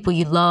all the people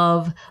you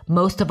love.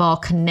 Most of all,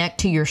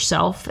 connect to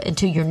yourself and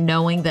to your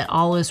knowing that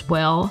all is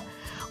well.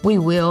 We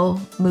will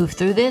move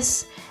through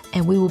this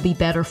and we will be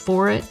better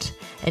for it.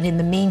 And in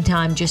the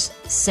meantime, just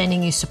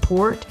sending you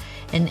support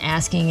and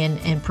asking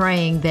and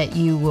praying that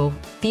you will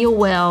feel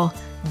well,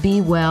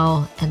 be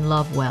well, and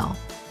love well.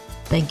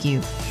 Thank you.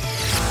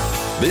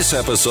 This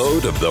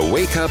episode of the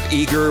Wake Up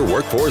Eager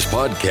Workforce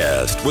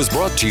Podcast was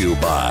brought to you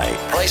by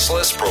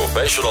Priceless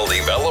Professional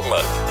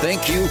Development.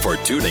 Thank you for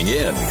tuning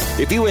in.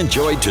 If you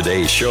enjoyed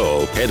today's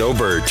show, head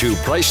over to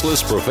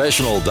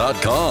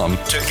pricelessprofessional.com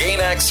to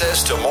gain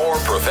access to more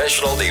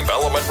professional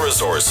development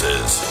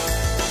resources.